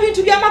kwogera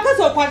bintu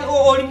by'amakazi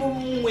oli mu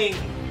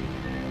mwenge.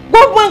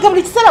 Gw'omwenge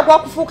buli kiseera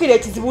gwakufuukira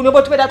ekizibu ne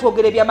bwe tubeera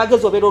twogera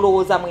eby'amagezi obeera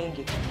olowooza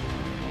mwenge.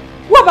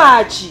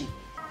 Wabaaki?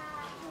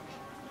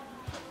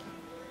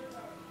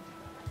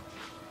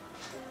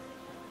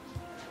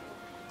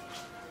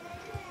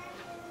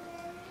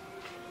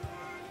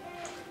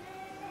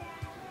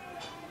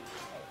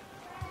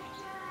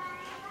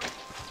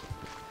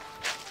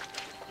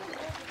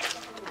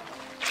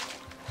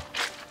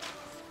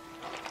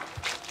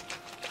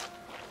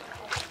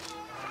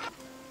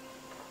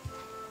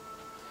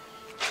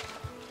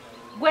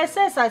 Gwe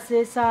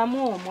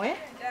seesaamu omwe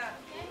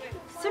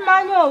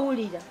simanyi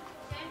owulira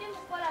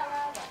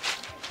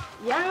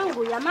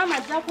yangu ya mama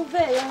ajja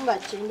kuveeyo nga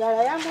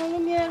kyendala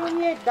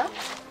yamulumyerumye dda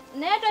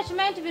naye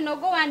tokimanyi nti bino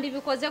gwe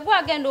wandibikoze gwe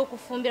agenda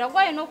okufumbira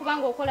gwe alina okuba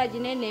nga okola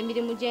ginene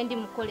emirimu gye ndi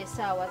mukola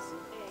essaawa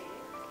zino.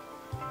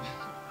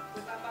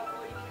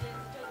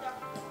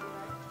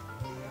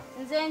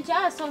 Nze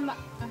nkyasoma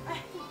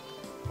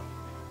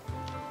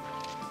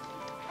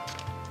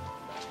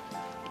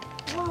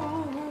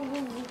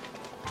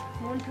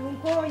muntu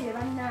nkoye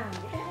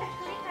bannange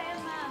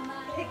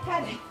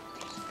kale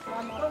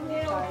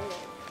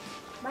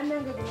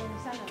bannange bino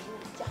emisana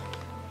gujja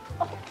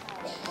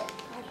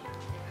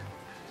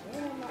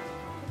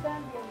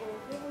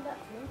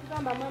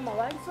tugamba mama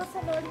walisose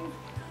noli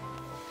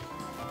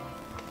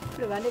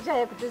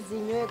lwebandecaye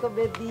kutuzinyweko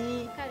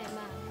bebi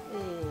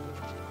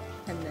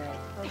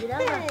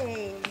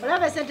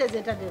olaba esente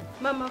zentadde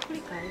mama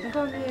kulikayo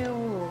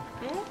nkomyewo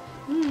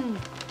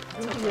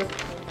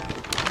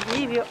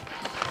ibyo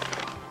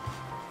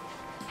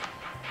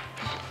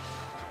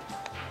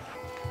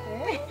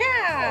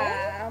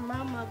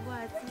mama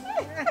gwati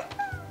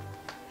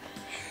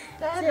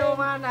tani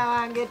omwana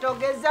wange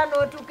togeza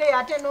n'otuke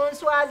ate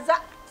n'onswaza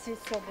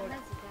sisobola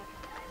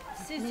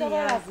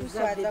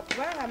kuswaza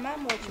kubanga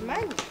mama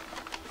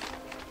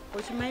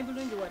okimanyi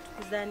bulungi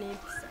watukuza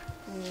n'empisa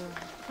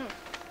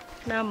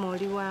naama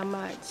oli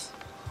w'amaagi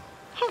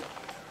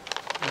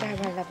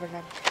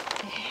labalabulaba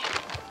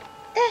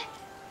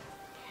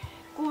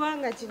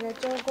kubanga kino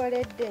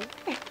kyonkoledde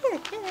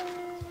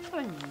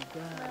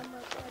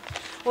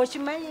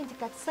okimanyi nti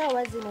kati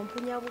saawa zino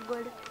mpunya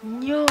bugole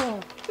nnyo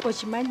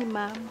okimanyi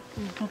maama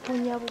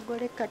mpunya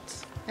bugole kati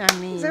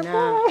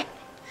amiina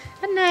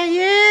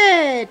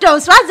naye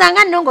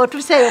tonswazanga nno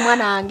ng'otuuseeyo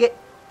mwana wange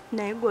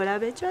naye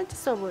gwolaba ekyo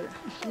nkisobola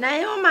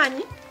naye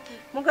omanyi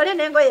mugole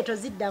n'engoye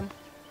toziddamu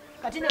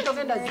kati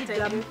netogenda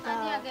ziddamu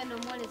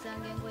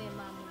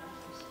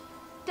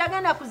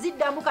tagenda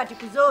kuziddamu kati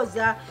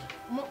kuzooza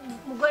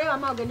mugole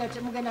wama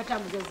mugenda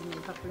tambuza zino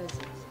empapula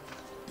zino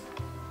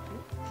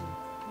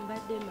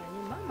mbadde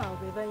manyi mama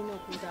obe balina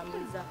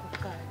okutambuliza ku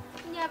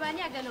kaadi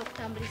nyabani agenda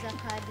okutambuliza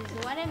kaadi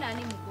zo wane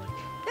nani mugole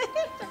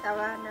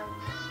abaana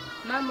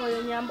mama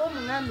oyo nyamba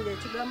omuŋambire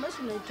ekigambo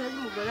kino toli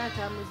mugole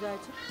atambuza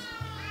ki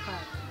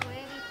kaadi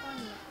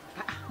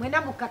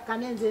mwena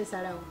mukakkane nze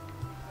ensalawo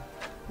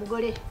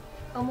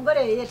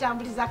omugole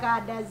yeetambuliza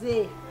kaada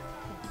ze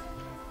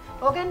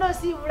ogenda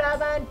osiibula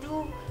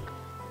abantu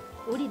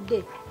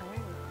ulidde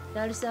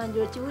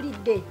nalusanjo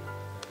kiwulidde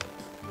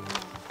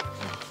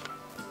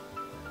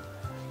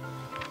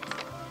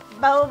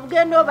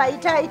bagenda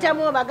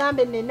obayitaayitamu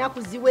obagambe n'ennaku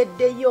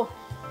ziweddeyo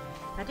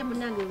ate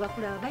munnange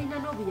webakulaba balina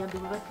n'obuyambi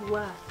bwe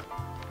batuwa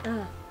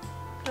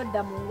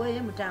todda mu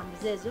ngoye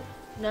mutambuze ezo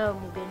naawe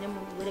mugende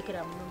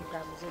muwerekera muno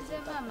mutambuze ezo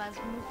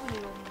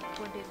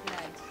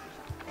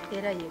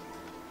era ye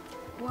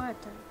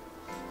wata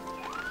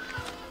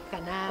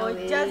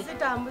ojja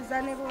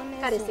zitambuza ne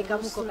bonesi kale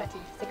sekamuko kati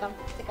sekamu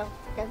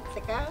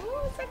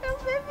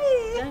bebi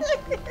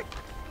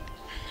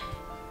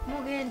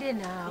mugende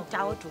naawe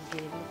tawo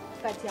tugende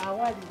kati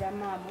awalira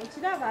maama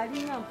okiraba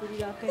alinga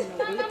mpulirako eno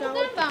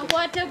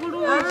nkwate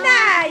bulungi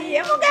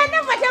naye mugende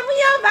mwate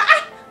muyomba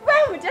bwe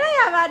mutera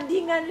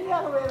yabadinganira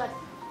bwebati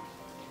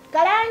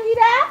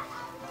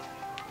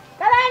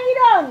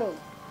kalangira ono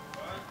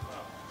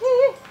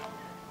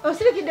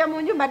osirikidde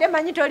mu nju mbadde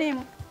manyi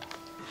tolimu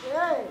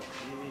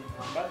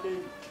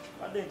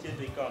Mbadde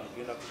nkyenda ikaano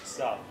genda ku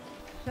kisaawe.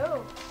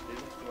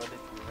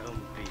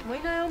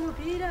 Mwinayo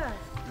omupiira?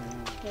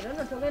 Era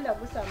ono togenda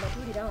gusamba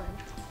tulira wano.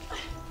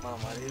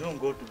 Maama leero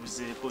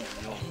ng'otubuzeeko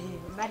nnyo.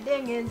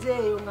 Mbadde ngenze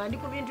eyo nga ndi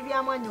ku bintu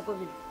bya mwannyoko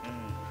bino.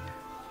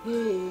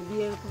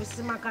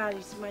 Kubisima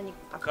kaali simanyi.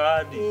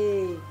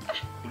 Kaadi?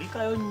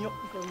 Kulikayo nnyo.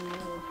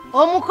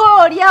 Omuko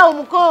oli awo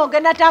omuko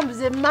genda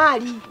tambuza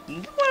emmaali.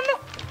 Ndi wano.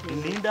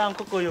 Ndinda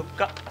nkoko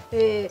yokka.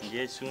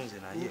 Yeesunze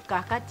naye.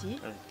 Kaakati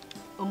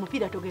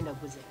omupiira togenda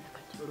guzannya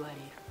kati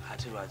olwaleero.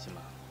 Ate lwaki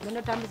maama?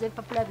 Genda tambuza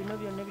ebipapula bino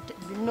byonna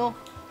bino.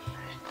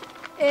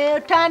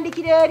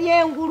 Otandikira eri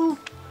engulu.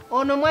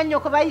 Ono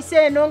mwannyoko bayise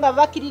eno nga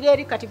bakirira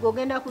eri kati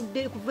gogenda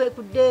kudde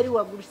eri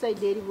waggulu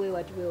sayidi eri bwe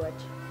wati.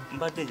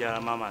 Mbadde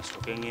njala maama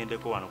nsooke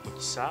ngendeko wano ku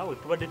kisaawe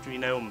tubadde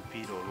tulinayo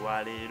omupiira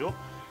olwaleero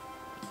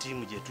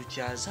ttiimu gye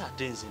tukyaza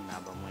ate nze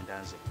namba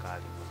 9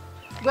 nzekkaali.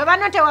 Gwe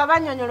bano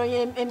tewabanyonyolo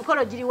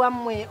emikolo giri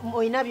wammwe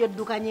olina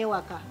byoddukanye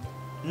ewaka.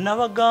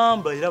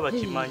 Nabagamba era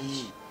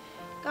bakimanyi.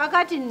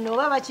 Kaakati nno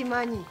oba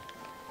bakimanyi.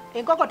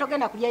 Enkoko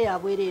togenda kulya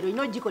yabwereero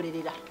ino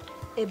gikolerera.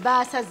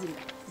 Ebbaasa zino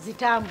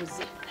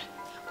zitambuze.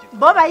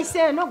 Bo bayise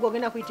eno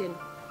gwogenda kuyita eno.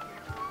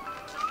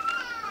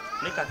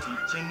 Ne kati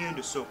kyengenda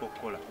osooka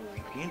okukola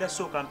ngenda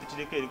sooka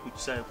mpitireko eri ku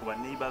kisaawe kuba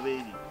neiba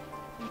beeri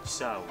mu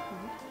kisaawe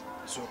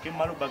sooke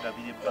mmala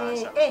bagabira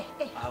ebbaasa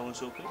awo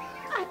nsooke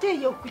ate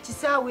eyo ku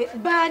kisaawe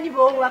baani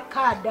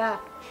b'owakkaada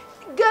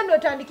genda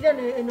otandikira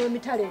eno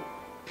emitale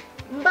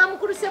mba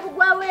mukuluse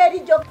bugwawo eri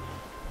gyo.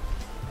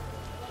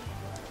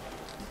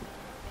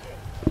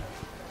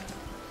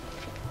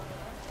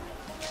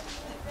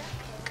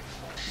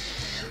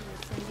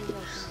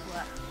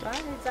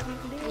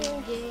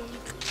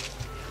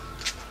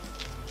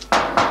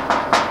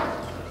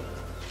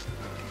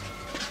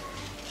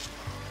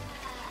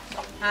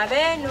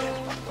 Abeno.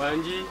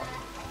 Wanji.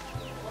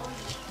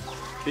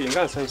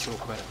 Nga nsanyiza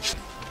okukola.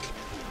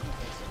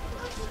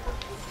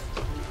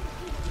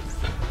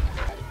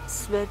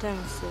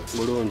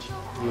 Mulungi,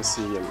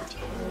 musiibye muti.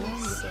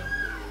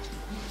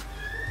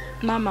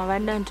 Mama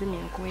abadde antumye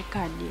nkuwe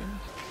kaadi eno.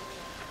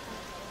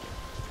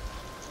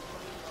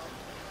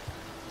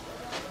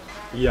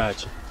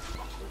 Yaki?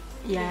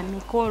 Ya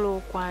mikolo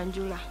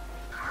okwanjula.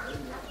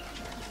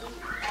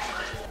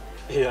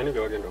 Ani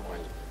gwe wagenda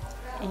okwanjula?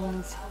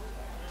 Nze.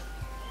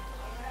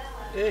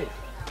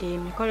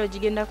 Emikolo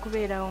gigenda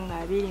kubeerawo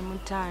nga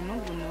 25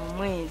 guno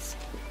omwezi.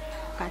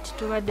 Kati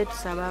tubadde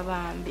tusaba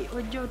bambi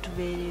ojja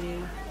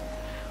otubeererewo.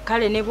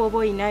 Kale ne bw'oba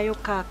oyinayo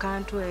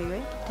akantu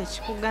eyo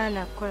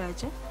tekikugaana kukola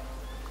kye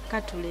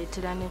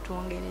katuleetera ne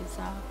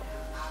twongerezaako.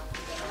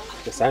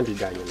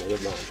 Esandiganye naye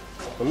maama.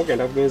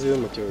 Omugenda kugenziwe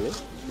mutyo oyo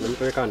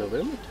nemutolekano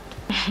bwe muti.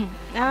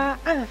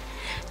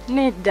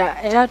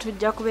 Nedda era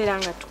tujja kubeera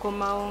nga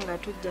tukomawo nga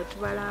tujja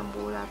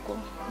tubalambuulako.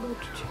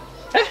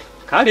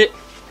 Kale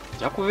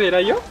ja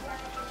kubeerayo.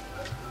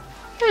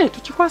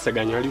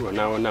 Tukikwasaganya waliwo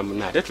naawona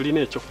muna ate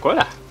tulina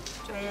ekyokukola.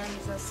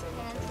 Tweyanza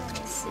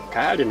ssente.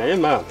 Kale naye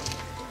maama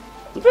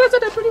ntulaza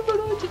tetuli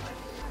bulungi.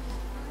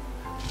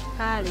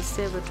 Kale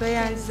ssebo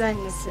tweyanziza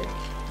nnyo ssebo.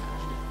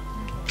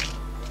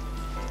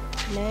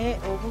 Naye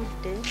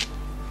obudde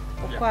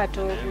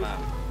okwata obudde.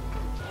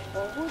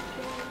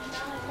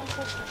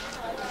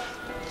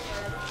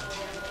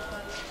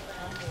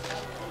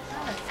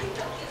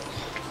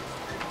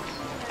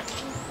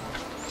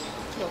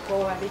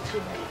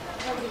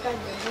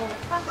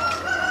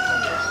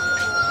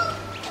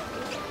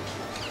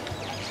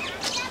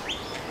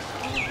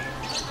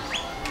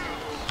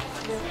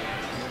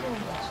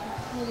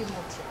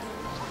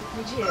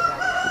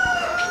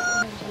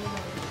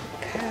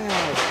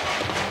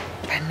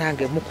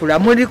 Banange mukula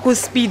muli ku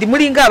speed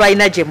mulinga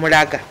abalina gye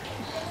mulaga.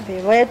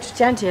 Beewaye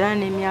tutya nti era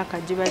n'emyaka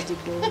giba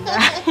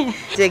gigenda.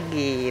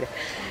 Tegeera.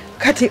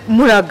 Kati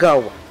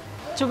mulagawa?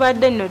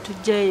 Tubadde nno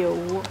tujjeeyo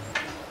wo.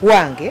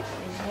 Wange?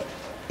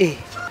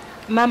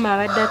 Mama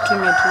abadde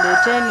atumye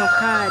tuleete eno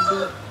kaadi.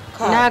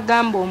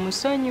 N'agamba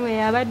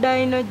omusonyiwe abadde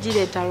alina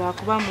ogireeta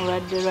lwakuba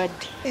mulwadde.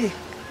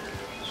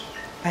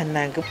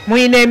 Banange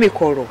muyina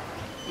emikolo?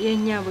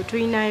 Yennyabo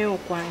tulinayo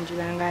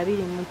okwanjula nga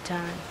 25.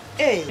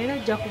 Era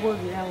ojja kuba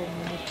obirawo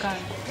mu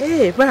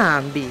mukaaga.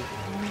 Bambi.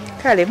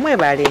 Kale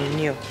mwebale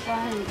nnyo.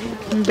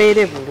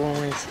 Mbeere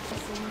bulungi.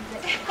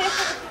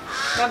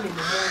 Mami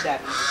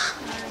mundabi.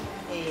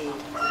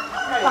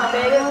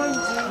 Mbeere bulungi.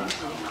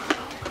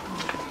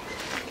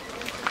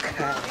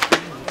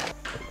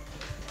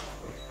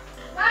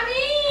 Mami!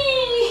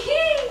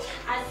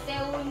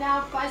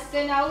 Una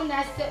pasena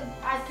una so.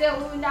 Hey,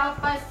 una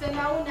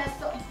pasena una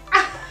so.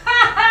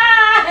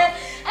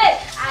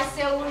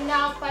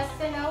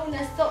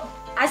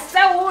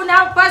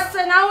 Una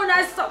pasena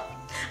una so.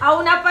 Oh,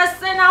 una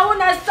pasena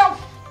una so.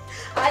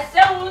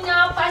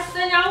 Una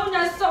pasena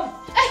una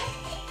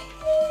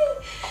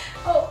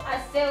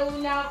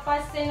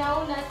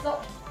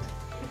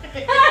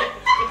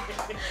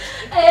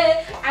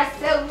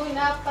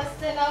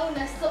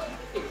so.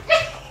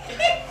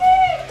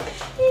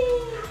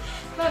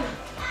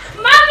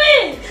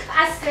 Mami!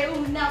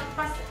 Una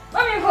pasena.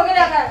 Mami, ¿por qué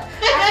la cara?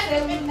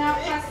 Una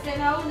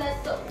pasena una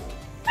so.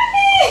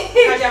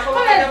 Aja ko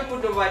na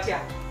mundo batya.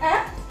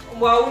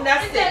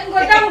 Mwauna se.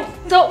 Ngodamu.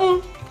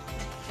 So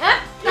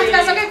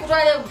Nakasoke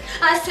kutwale.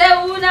 Ase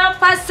una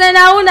pase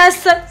na una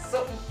so.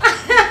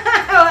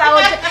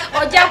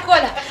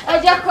 Ojakola.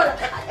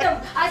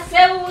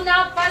 Ase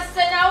una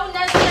pase na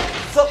una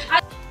so.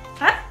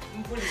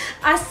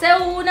 Ase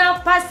una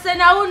pase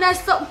na una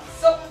so.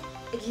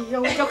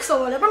 Yo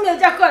jokusobola. Bamye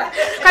ojakola.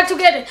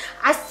 Katugende.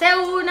 Ase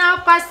una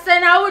pase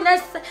na una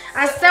so.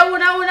 Ase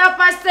una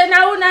pase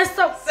na una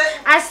so.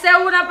 Ase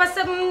una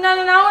pase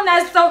na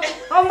una so.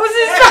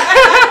 Ombuzi so.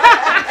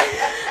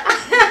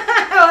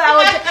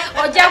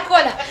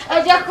 Ojakola.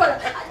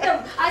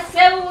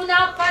 Ase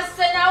una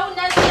pase na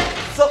una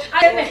so.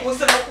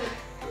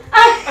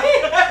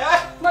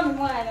 Mami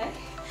mwana.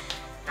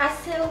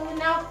 Ase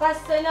una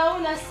pase na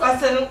una so.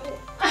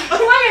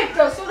 Mami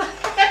tosula.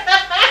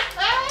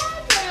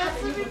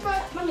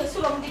 Mami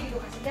sula mdigi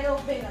kasi dero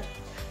bena.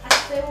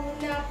 Ase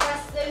una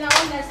pase na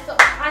una so.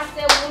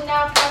 Ase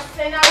una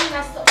pase na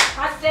una so.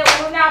 Ase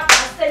una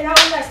pase na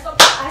una so.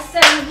 Ase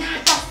una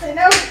pase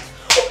na una.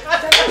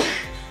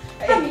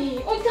 Mami,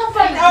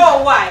 utafanya.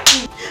 Oh, why?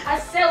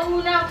 Ase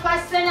una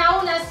pase na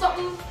una so.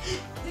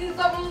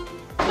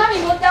 Mami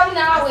ngodamu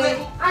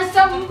nawe.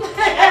 Ase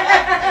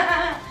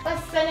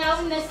pase na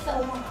una so.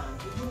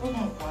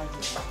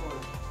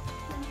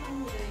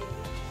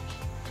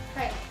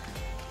 Hey.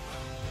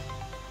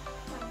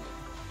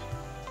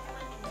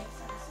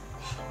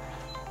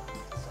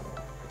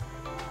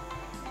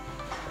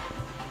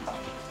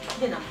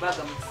 Jena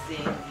mbaga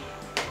msenge.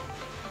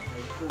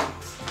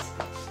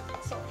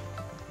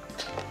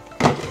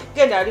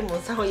 Genda ali mu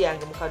nsaho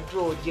yange mu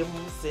kadro je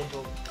mu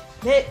sendo.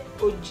 Ne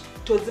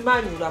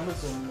tozimanyula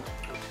muzungu.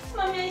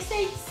 Mommy, I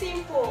say it's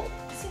simple.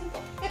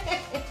 Simple.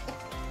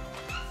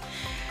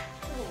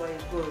 Oh my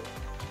God.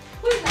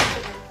 Who's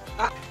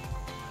that?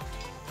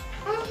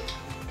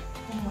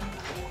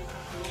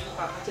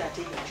 Kakati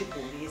ate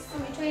yachipulisa.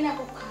 Mami twaina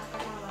kukaka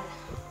nawala.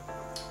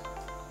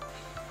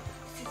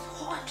 This is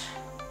hot.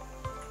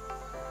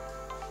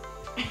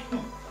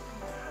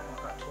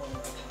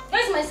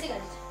 Where's my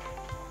cigarette?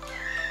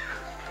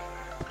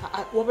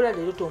 Wabula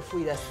lero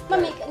tonfuira sigara.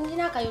 Mami,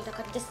 nina kayota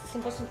kati just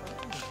simple.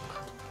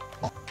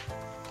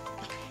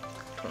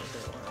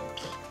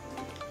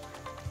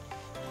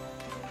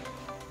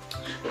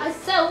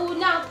 Ase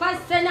una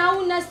pase na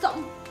una so.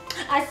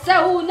 Ase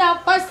una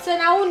pase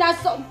na una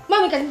so.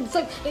 Mami kasi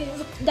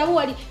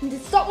dawali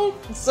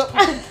so.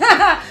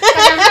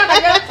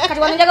 Kati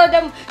wanenjaga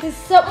damu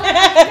so.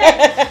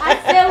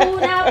 Ase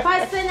una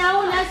pase na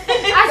una so.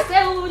 Ase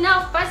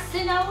una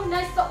pase na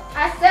una so.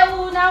 Ase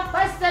una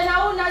pase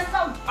na una so.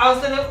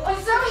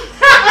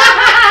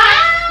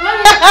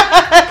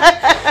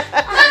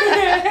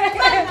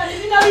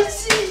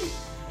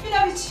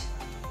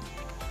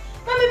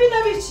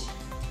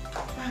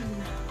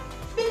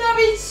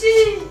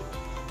 Binabichi.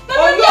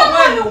 Oyo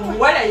mwana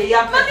omuwala ye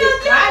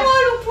yapateka.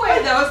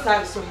 Wenda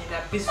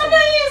wasabisomera biso. Mami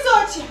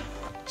yizocha.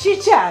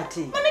 Chichati.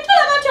 Mami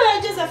tola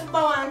matola Joseph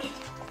bawange.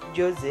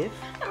 Joseph.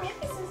 Mami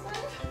this is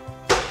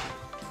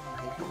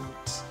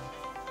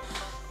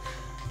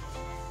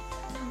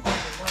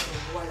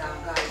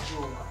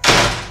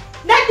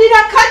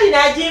Nadira kadi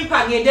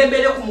najimpa ngende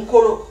mbele ku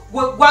mukolo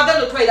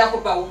gwagalo twaira ko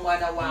ba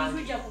umwana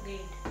wange. Nja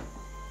kugenda.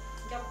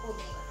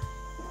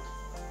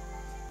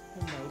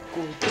 Oh my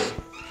God.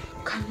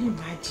 Can you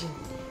imagine?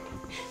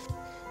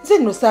 Nze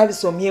no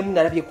service omyemu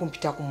nalabye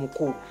kumpita ku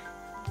mukolo.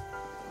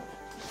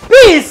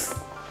 Peace.